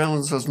 Treasure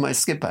Jones was my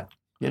skipper,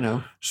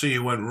 So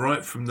you went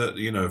right from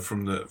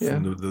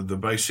the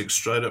basics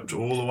straight up to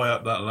all the way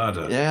up that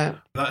ladder. Yeah.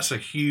 That's a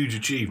huge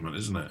achievement,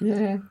 isn't it?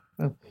 Yeah.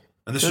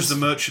 And this was the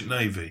Merchant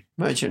Navy.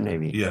 Merchant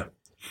Navy. Yeah.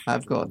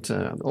 I've got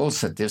all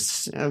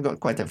certificates. I've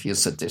got quite a few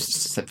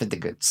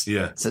certificates.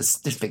 Yeah.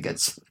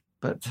 Certificates.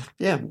 But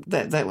yeah,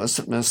 that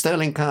was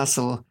Stirling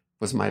Castle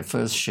was my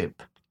first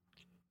ship.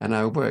 And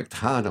I worked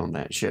hard on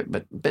that ship,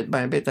 but bit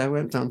by bit I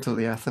went on to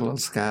the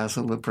Athelot's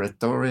Castle, the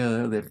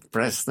Pretoria, the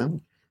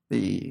Preston,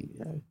 the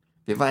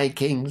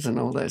Vikings and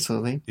all that sort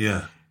of thing.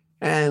 Yeah.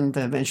 And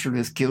eventually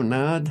with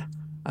Cunard,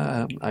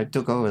 I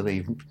took over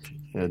the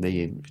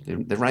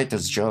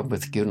writer's job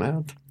with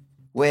Cunard,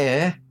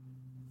 where,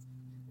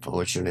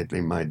 fortunately,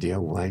 my dear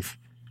wife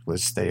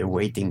was there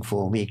waiting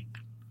for me.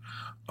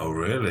 Oh,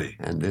 really?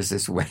 And this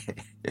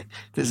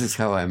is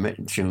how I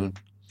met June.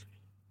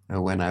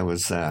 When I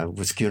was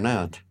with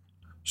Cunard.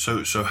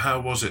 So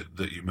how was it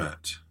that you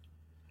met?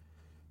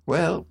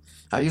 Well,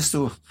 I used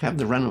to have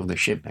the run of the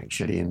ship,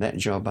 actually, and that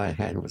job I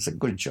had was a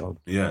good job.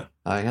 Yeah.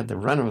 I had the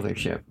run of the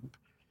ship.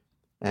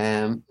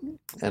 And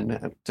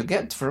to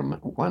get from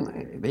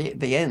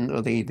the end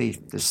or the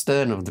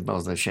stern of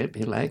the ship,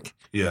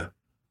 yeah,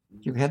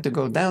 you had to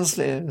go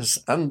downstairs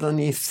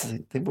underneath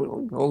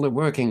all the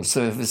working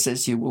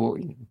surfaces. You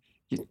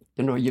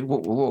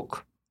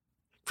walk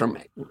from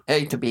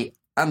A to B.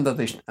 Under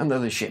the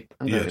ship,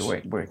 yes.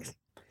 The work.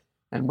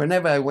 And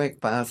whenever I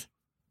worked past,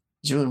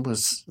 June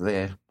was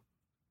there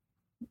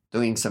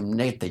doing some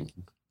knitting.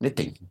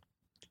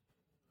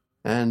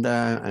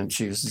 And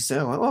she used to say,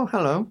 "Oh,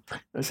 hello."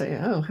 I say,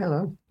 "Oh,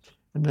 hello."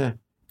 And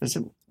I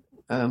said,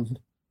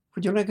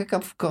 "Would you like a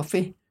cup of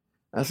coffee?"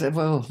 I said,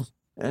 "Well,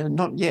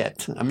 not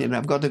yet. I mean,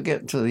 I've got to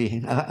get to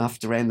the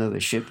after end of the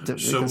ship."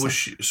 So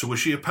was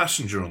she a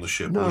passenger on the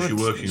ship? No, or was she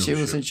working on the ship?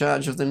 She was in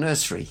charge of the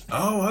nursery.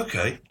 Oh,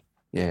 okay.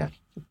 Yeah.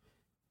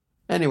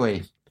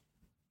 Anyway,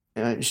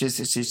 she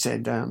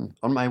said, on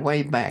my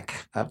way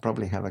back, I'll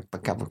probably have a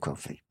cup of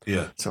coffee.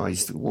 Yeah. So I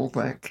used to walk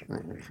back,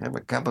 have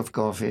a cup of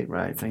coffee.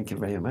 Right, thank you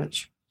very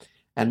much.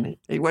 And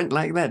it went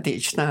like that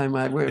each time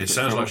I worked. It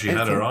sounds like she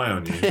had her eye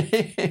on you.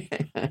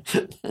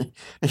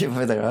 You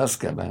better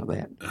ask her about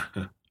that.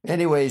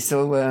 Anyway,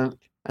 so,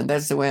 and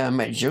that's the way I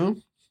met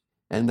June.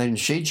 And then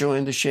she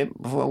joined the ship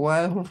for a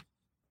while.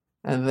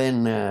 And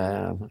then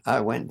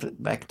I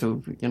went back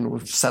to,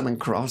 Southern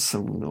Cross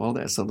and all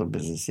that sort of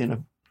business,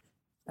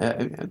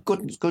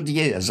 Good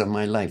years of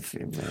my life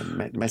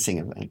messing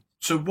about.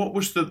 So what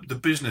was the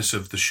business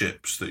of the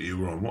ships that you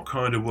were on? What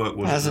kind of work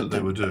was it that they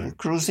were doing?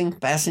 Cruising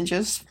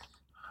passengers.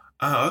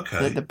 Ah,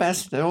 okay.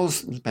 They're all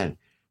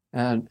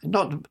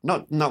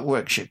not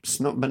work ships,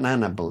 not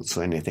banana boats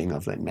or anything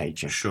of that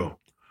nature. Sure.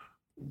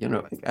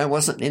 I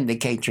wasn't in the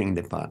catering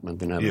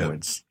department, in other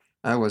words.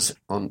 I was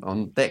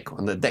on deck,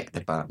 on the deck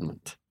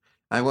department.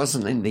 I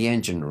wasn't in the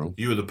engine room.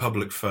 You were the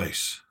public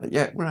face.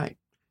 Yeah, right.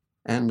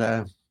 And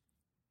on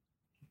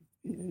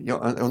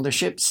the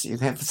ships, you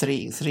have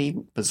three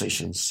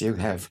positions. You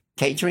have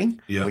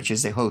catering, which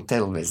is the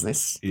hotel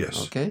business.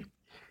 Yes. Okay.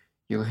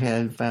 You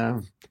have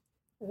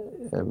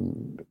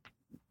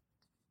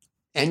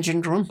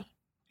engine room.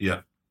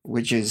 Yeah.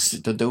 Which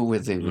is to do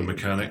with the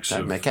mechanics.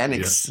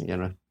 Mechanics,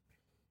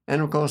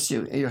 And of course,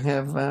 you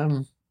have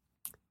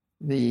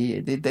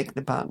the deck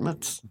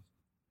department,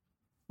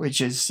 which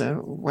is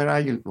where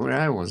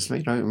I was,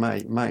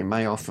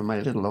 my office, my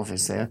little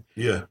office there.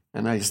 Yeah.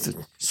 And I used to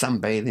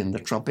sunbathe in the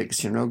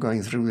tropics,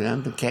 going through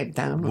down to Cape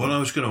Town. Well, I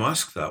was going to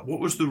ask that. What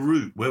was the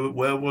route?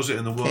 Where was it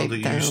in the world Cape that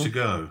you Town, used to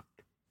go?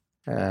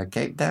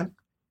 Cape Town.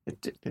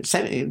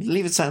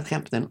 Leave at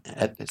Southampton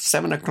at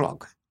 7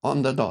 o'clock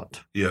on the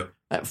dot. Yeah.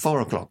 At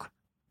 4 o'clock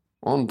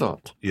on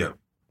dot. Yeah.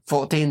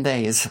 14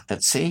 days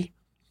at sea,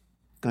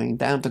 going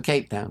down to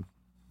Cape Town.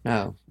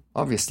 Now,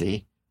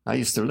 obviously, I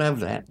used to love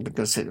that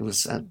because it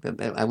was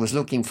I was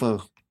looking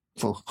for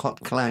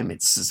hot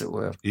climates, as it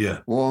were.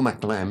 Yeah. Warmer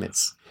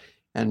climates.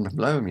 And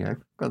blow me,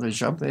 I've got a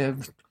job there,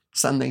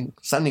 sunning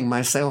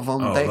myself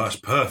on deck. Oh, that's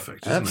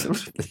perfect, isn't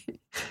Absolutely.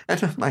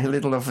 And my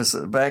little office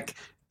at the back,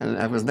 and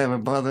I was never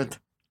bothered.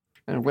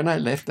 And when I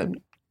left,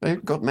 I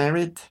got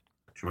married. Do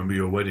you remember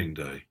your wedding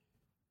day?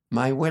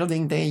 My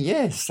wedding day,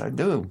 yes, I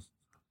do.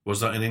 Was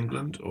that in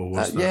England, or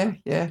was that?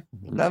 Yeah.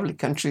 Lovely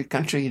country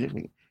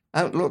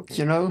outlook,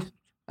 you know.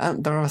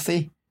 Aunt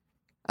Dorothy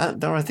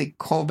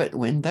Corbett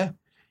Winder,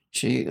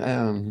 she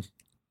had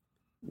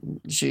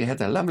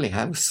a lovely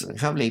house,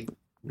 lovely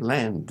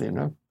land, you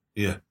know.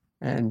 Yeah.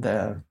 And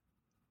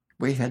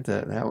we had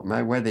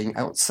my wedding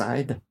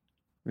outside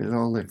with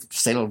all the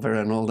silver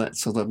and all that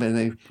sort of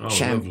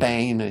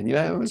champagne, lovely.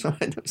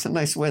 And it was a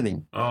nice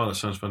wedding. Oh, that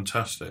sounds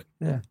fantastic.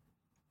 Yeah.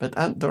 But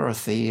Aunt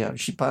Dorothy,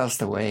 she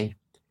passed away.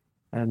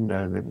 And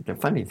the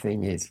funny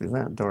thing is, with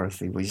Aunt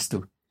Dorothy, we used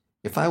to,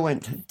 if I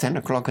went at 10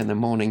 o'clock in the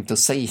morning to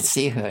see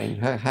her in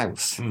her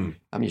house,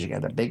 I mean, she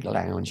had a big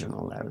lounge and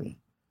all that.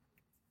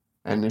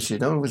 And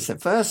she'd always, the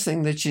first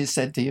thing that she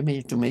said to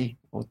me,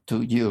 or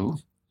to you,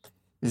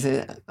 she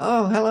said,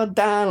 "Oh, hello,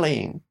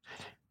 darling.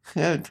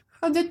 Oh,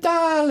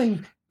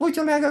 darling, would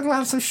you like a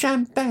glass of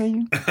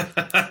champagne?"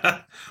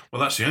 Well,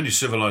 that's the only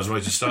civilised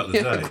way to start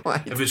the day.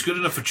 Quite. If it's good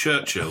enough for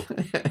Churchill,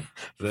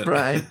 then,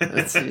 right?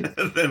 That's it.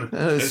 Then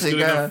it's good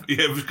enough.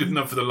 Yeah, it was good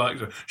enough for the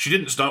likes of. She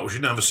didn't start. She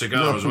didn't have a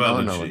cigar as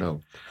well.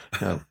 No.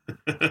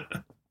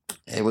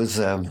 It was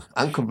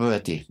Uncle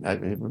Bertie,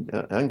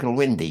 Uncle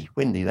Windy.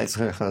 That's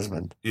her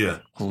husband. Yeah,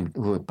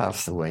 who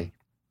passed away.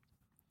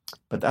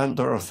 But Aunt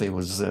Dorothy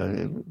was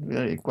they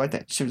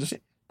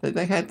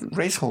had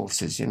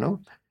racehorses, you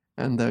know,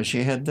 and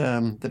she had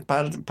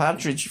the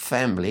Partridge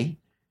family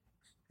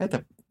had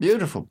a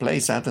beautiful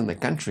place out in the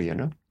country, you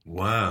know.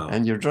 Wow.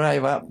 And you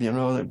drive up, you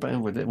know,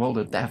 with all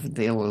the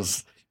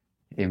daffodils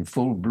in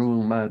full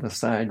bloom out the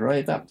side,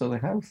 right up to the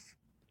house.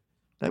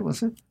 That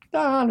was it.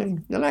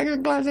 "Darling, you like a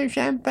glass of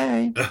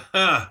champagne?"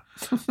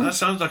 That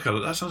sounds like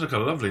a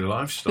lovely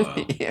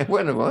lifestyle. Yeah,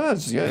 well, it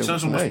was. Yeah, it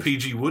sounds almost nice.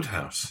 P.G.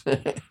 Woodhouse.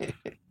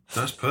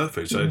 That's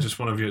perfect. So just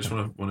one of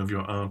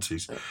your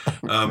aunties.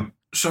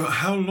 So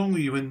how long were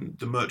you in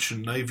the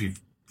Merchant Navy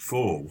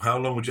for? How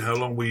long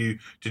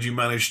did you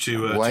manage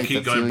to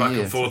keep going back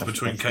and forth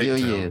between Cape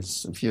Town?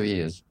 A few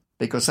years.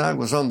 Because I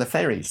was on the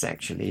ferries,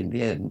 actually, in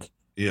the end.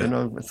 Yeah. You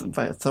know,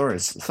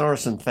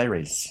 Thorson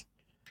ferries.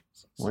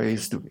 We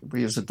used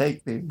to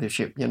take the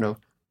ship, you know.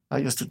 I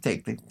used to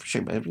take the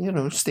ship, you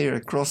know, steer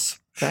across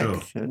back.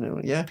 Sure. You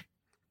know, yeah.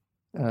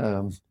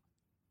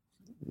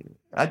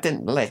 I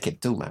didn't like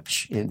it too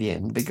much in the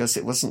end because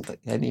it wasn't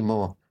any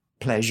more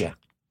pleasure.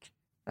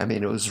 I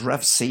mean, it was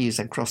rough seas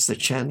across the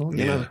channel,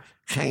 you know,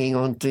 hanging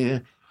on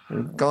to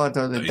God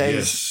on the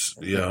days.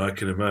 Yes, yeah, I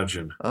can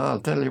imagine. I'll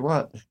tell you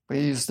what,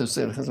 we used to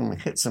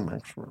hit some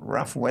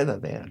rough weather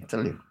there, I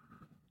tell you.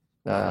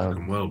 I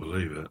can well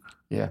believe it.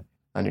 Yeah,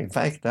 and in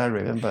fact, I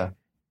remember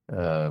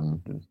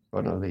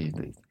one of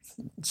the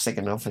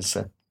second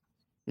officer,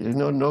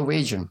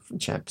 Norwegian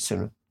chaps, you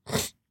know,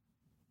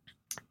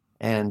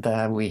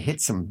 and we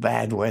hit some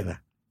bad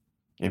weather.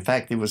 In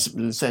fact,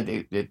 it said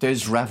it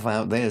is rough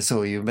out there,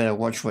 so you better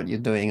watch what you're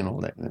doing and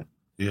all that.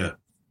 Yeah.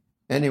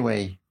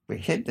 Anyway, we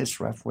hit this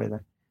rough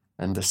weather,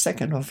 and the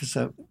second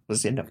officer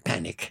was in a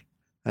panic.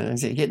 And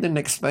he didn't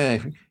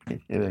expect, he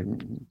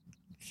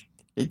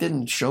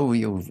didn't show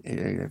you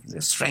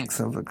the strength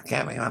of the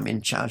cabin. I'm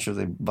in charge of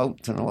the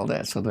boat and all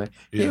that. So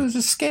he was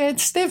a scared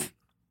stiff.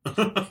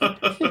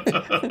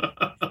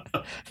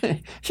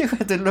 You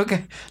had to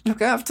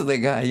look after the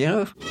guy, you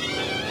know.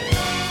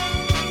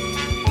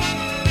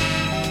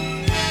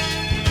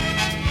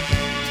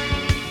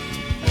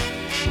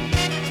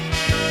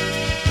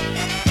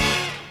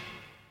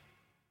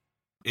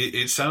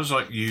 It sounds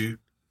like you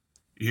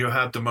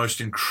had the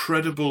most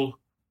incredible,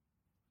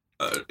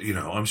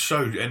 I'm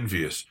so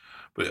envious,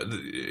 but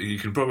you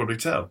can probably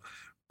tell,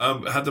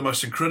 had the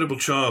most incredible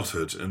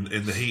childhood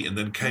in the heat, and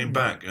then came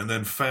back and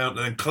then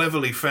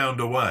cleverly found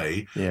a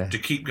way to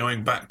keep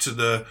going back to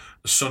the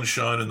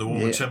sunshine and the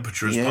warmer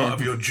temperature as part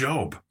of your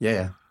job.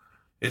 Yeah.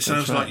 It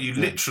sounds like you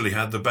literally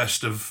had the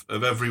best of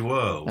every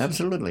world.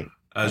 Absolutely.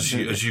 As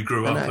you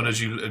grew up and as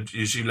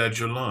you led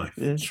your life.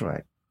 That's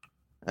right.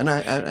 And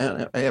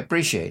I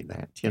appreciate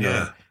that, you know.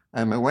 Yeah.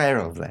 I'm aware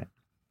of that,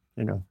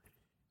 you know.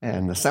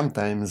 And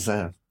sometimes,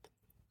 you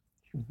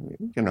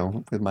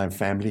know, with my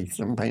family,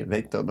 sometimes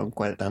they don't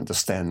quite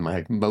understand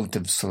my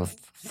motives for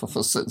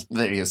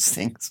various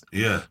things.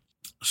 Yeah.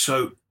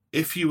 So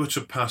if you were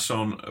to pass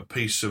on a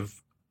piece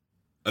of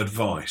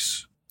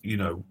advice, you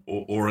know,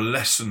 or a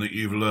lesson that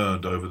you've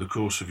learned over the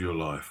course of your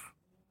life,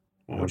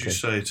 what would you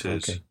say it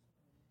is? Okay.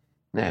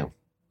 Now,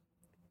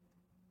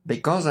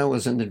 because I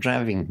was in the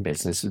driving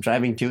business,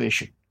 driving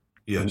tuition,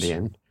 in the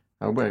end,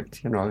 I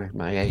worked, you know,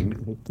 my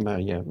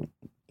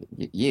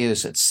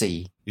years at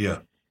sea. Yeah.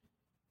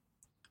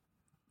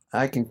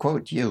 I can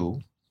quote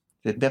you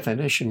the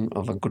definition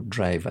of a good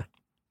driver.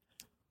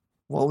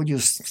 What would you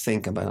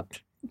think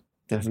about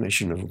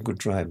definition of a good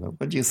driver?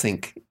 What do you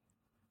think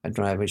a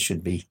driver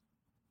should be?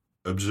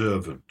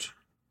 Observant.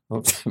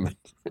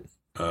 Observant.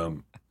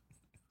 And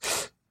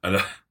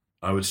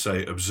I would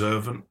say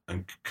observant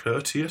and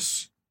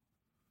courteous.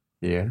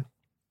 Yeah.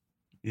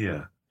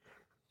 Yeah.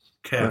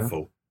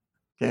 Careful.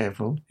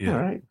 Careful. Yeah. All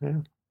right.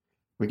 Well,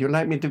 would you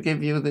like me to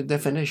give you the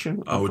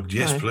definition? I would,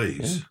 yes,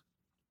 please. Yeah.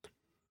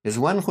 Is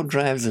one who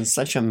drives in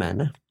such a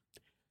manner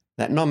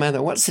that no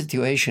matter what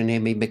situation he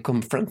may be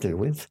confronted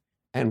with,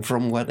 and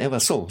from whatever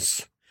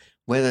source,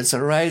 whether it's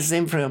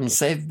arising from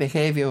safe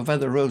behavior of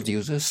other road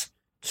users,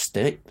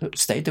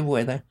 state of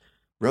weather,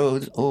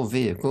 road or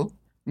vehicle,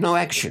 no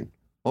action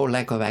or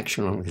lack of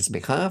action on his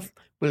behalf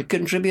will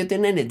contribute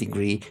in any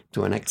degree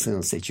to an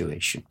accident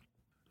situation.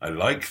 I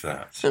like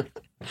that.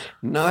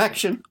 No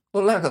action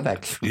or lack of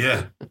action.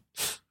 Yeah.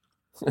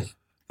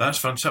 That's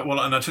fantastic. Well,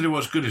 and I tell you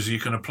what's good is you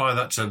can apply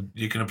that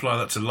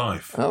to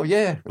life. Oh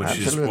yeah, which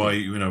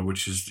absolutely. is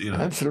why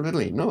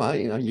Absolutely. No,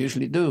 I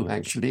usually do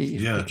actually.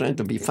 Yeah. Trying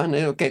to be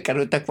funny. Okay,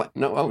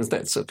 no, how was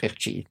that so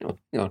catchy?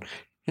 No,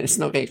 it's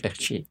not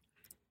catchy.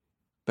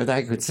 But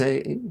I could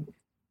say,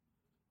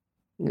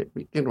 this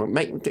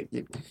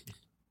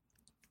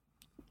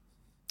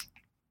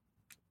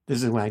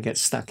is where I get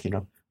stuck.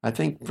 I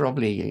think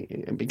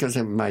probably because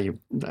of I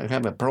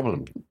have a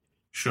problem.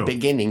 Sure.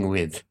 Beginning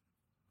with,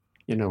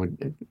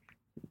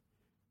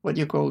 what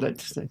do you call that?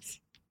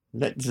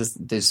 That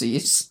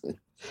disease?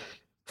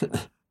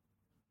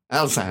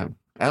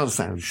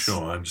 Alzheimer's.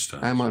 Sure, I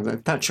understand. I'm on the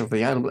touch of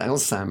the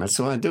Alzheimer's,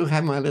 so I do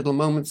have my little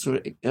moments,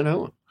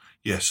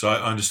 Yes, I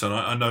understand.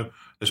 I know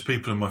there's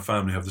people in my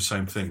family who have the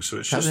same thing, so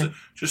it's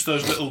just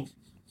those little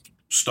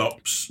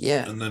stops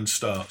and then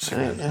starts.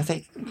 I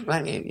think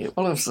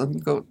all of a sudden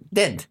go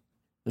dead.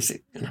 I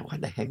say, what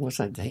the heck was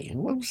I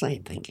thinking? What was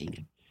I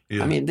thinking?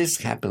 Yeah. I mean, this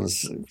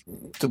happens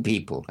to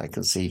people, I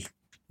can see.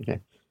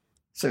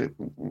 So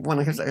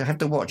I have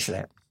to watch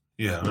that.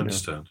 Yeah, I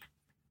understand.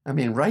 I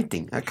mean,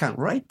 writing. I can't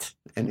write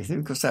anything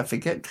because I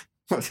forget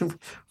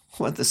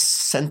what the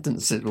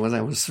sentence is when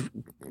I was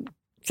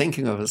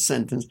thinking of a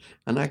sentence,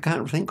 and I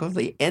can't think of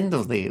the end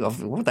of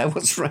what I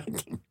was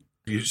writing.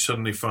 You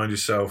suddenly find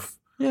yourself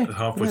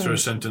halfway through a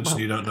sentence and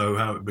you don't know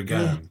how it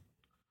began. Yeah.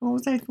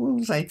 What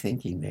was I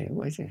thinking there?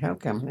 How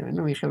come? Let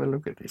me have a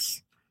look at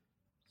this.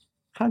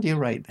 How do you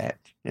write that?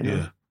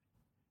 Yeah.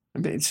 I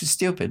mean, it's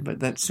stupid, but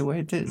that's the way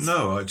it is.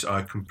 No,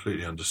 I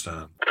completely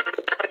understand.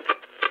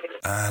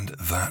 And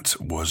that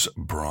was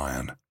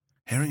Brian.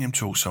 Hearing him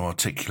talk so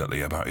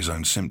articulately about his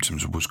own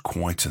symptoms was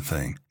quite a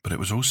thing, but it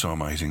was also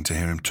amazing to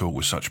hear him talk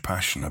with such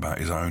passion about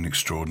his own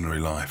extraordinary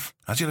life.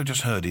 As you'll have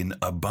just heard in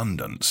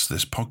abundance,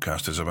 this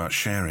podcast is about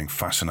sharing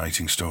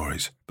fascinating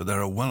stories, but there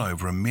are well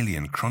over 1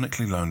 million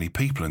chronically lonely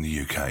people in the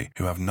UK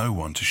who have no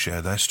one to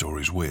share their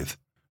stories with.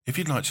 If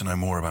you'd like to know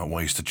more about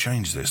ways to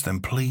change this, then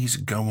please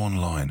go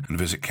online and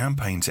visit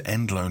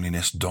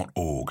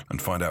campaigntoendloneliness.org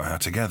and find out how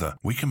together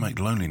we can make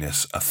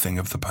loneliness a thing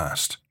of the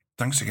past.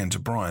 Thanks again to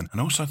Brian,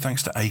 and also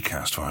thanks to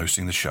Acast for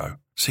hosting the show.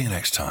 See you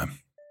next time.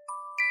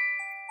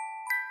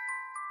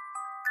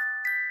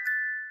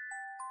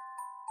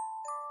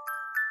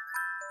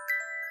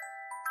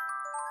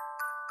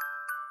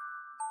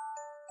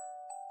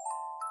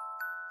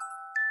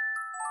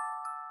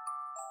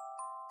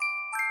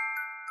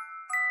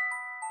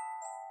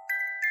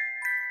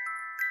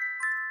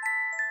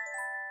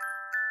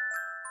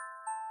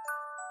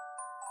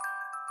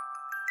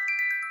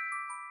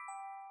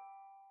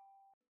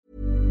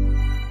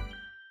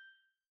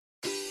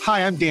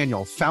 Hi, I'm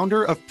Daniel,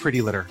 founder of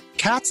Pretty Litter.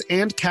 Cats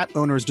and cat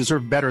owners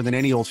deserve better than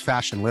any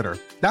old-fashioned litter.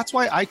 That's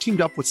why I teamed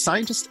up with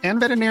scientists and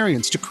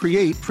veterinarians to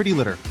create Pretty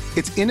Litter.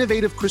 Its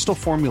innovative crystal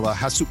formula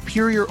has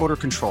superior odor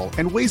control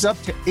and weighs up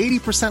to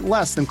 80%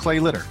 less than clay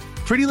litter.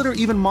 Pretty Litter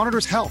even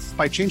monitors health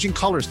by changing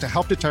colors to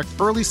help detect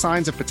early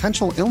signs of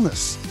potential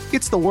illness.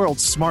 It's the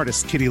world's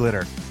smartest kitty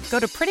litter. Go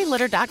to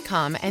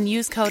prettylitter.com and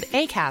use code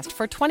ACAST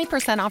for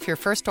 20% off your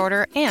first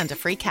order and a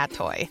free cat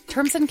toy.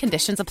 Terms and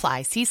conditions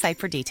apply. See site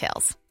for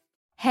details.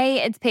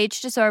 Hey, it's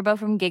Paige DeSorbo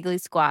from Giggly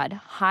Squad.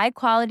 High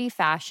quality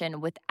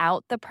fashion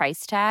without the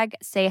price tag.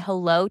 Say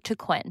hello to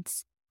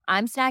Quince.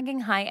 I'm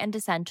snagging high-end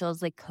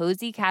essentials like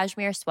cozy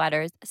cashmere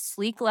sweaters,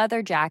 sleek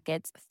leather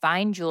jackets,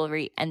 fine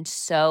jewelry, and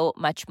so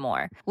much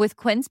more. With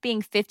Quince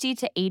being 50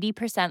 to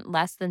 80%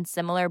 less than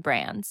similar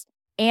brands.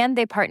 And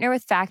they partner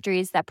with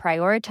factories that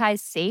prioritize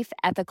safe,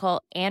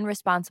 ethical, and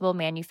responsible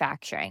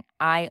manufacturing.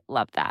 I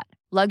love that.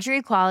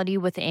 Luxury quality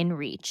within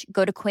reach.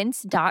 Go to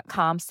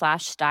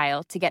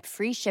quince.com/style to get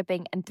free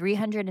shipping and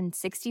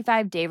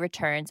 365-day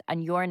returns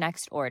on your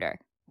next order.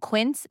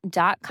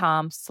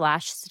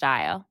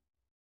 Quince.com/style.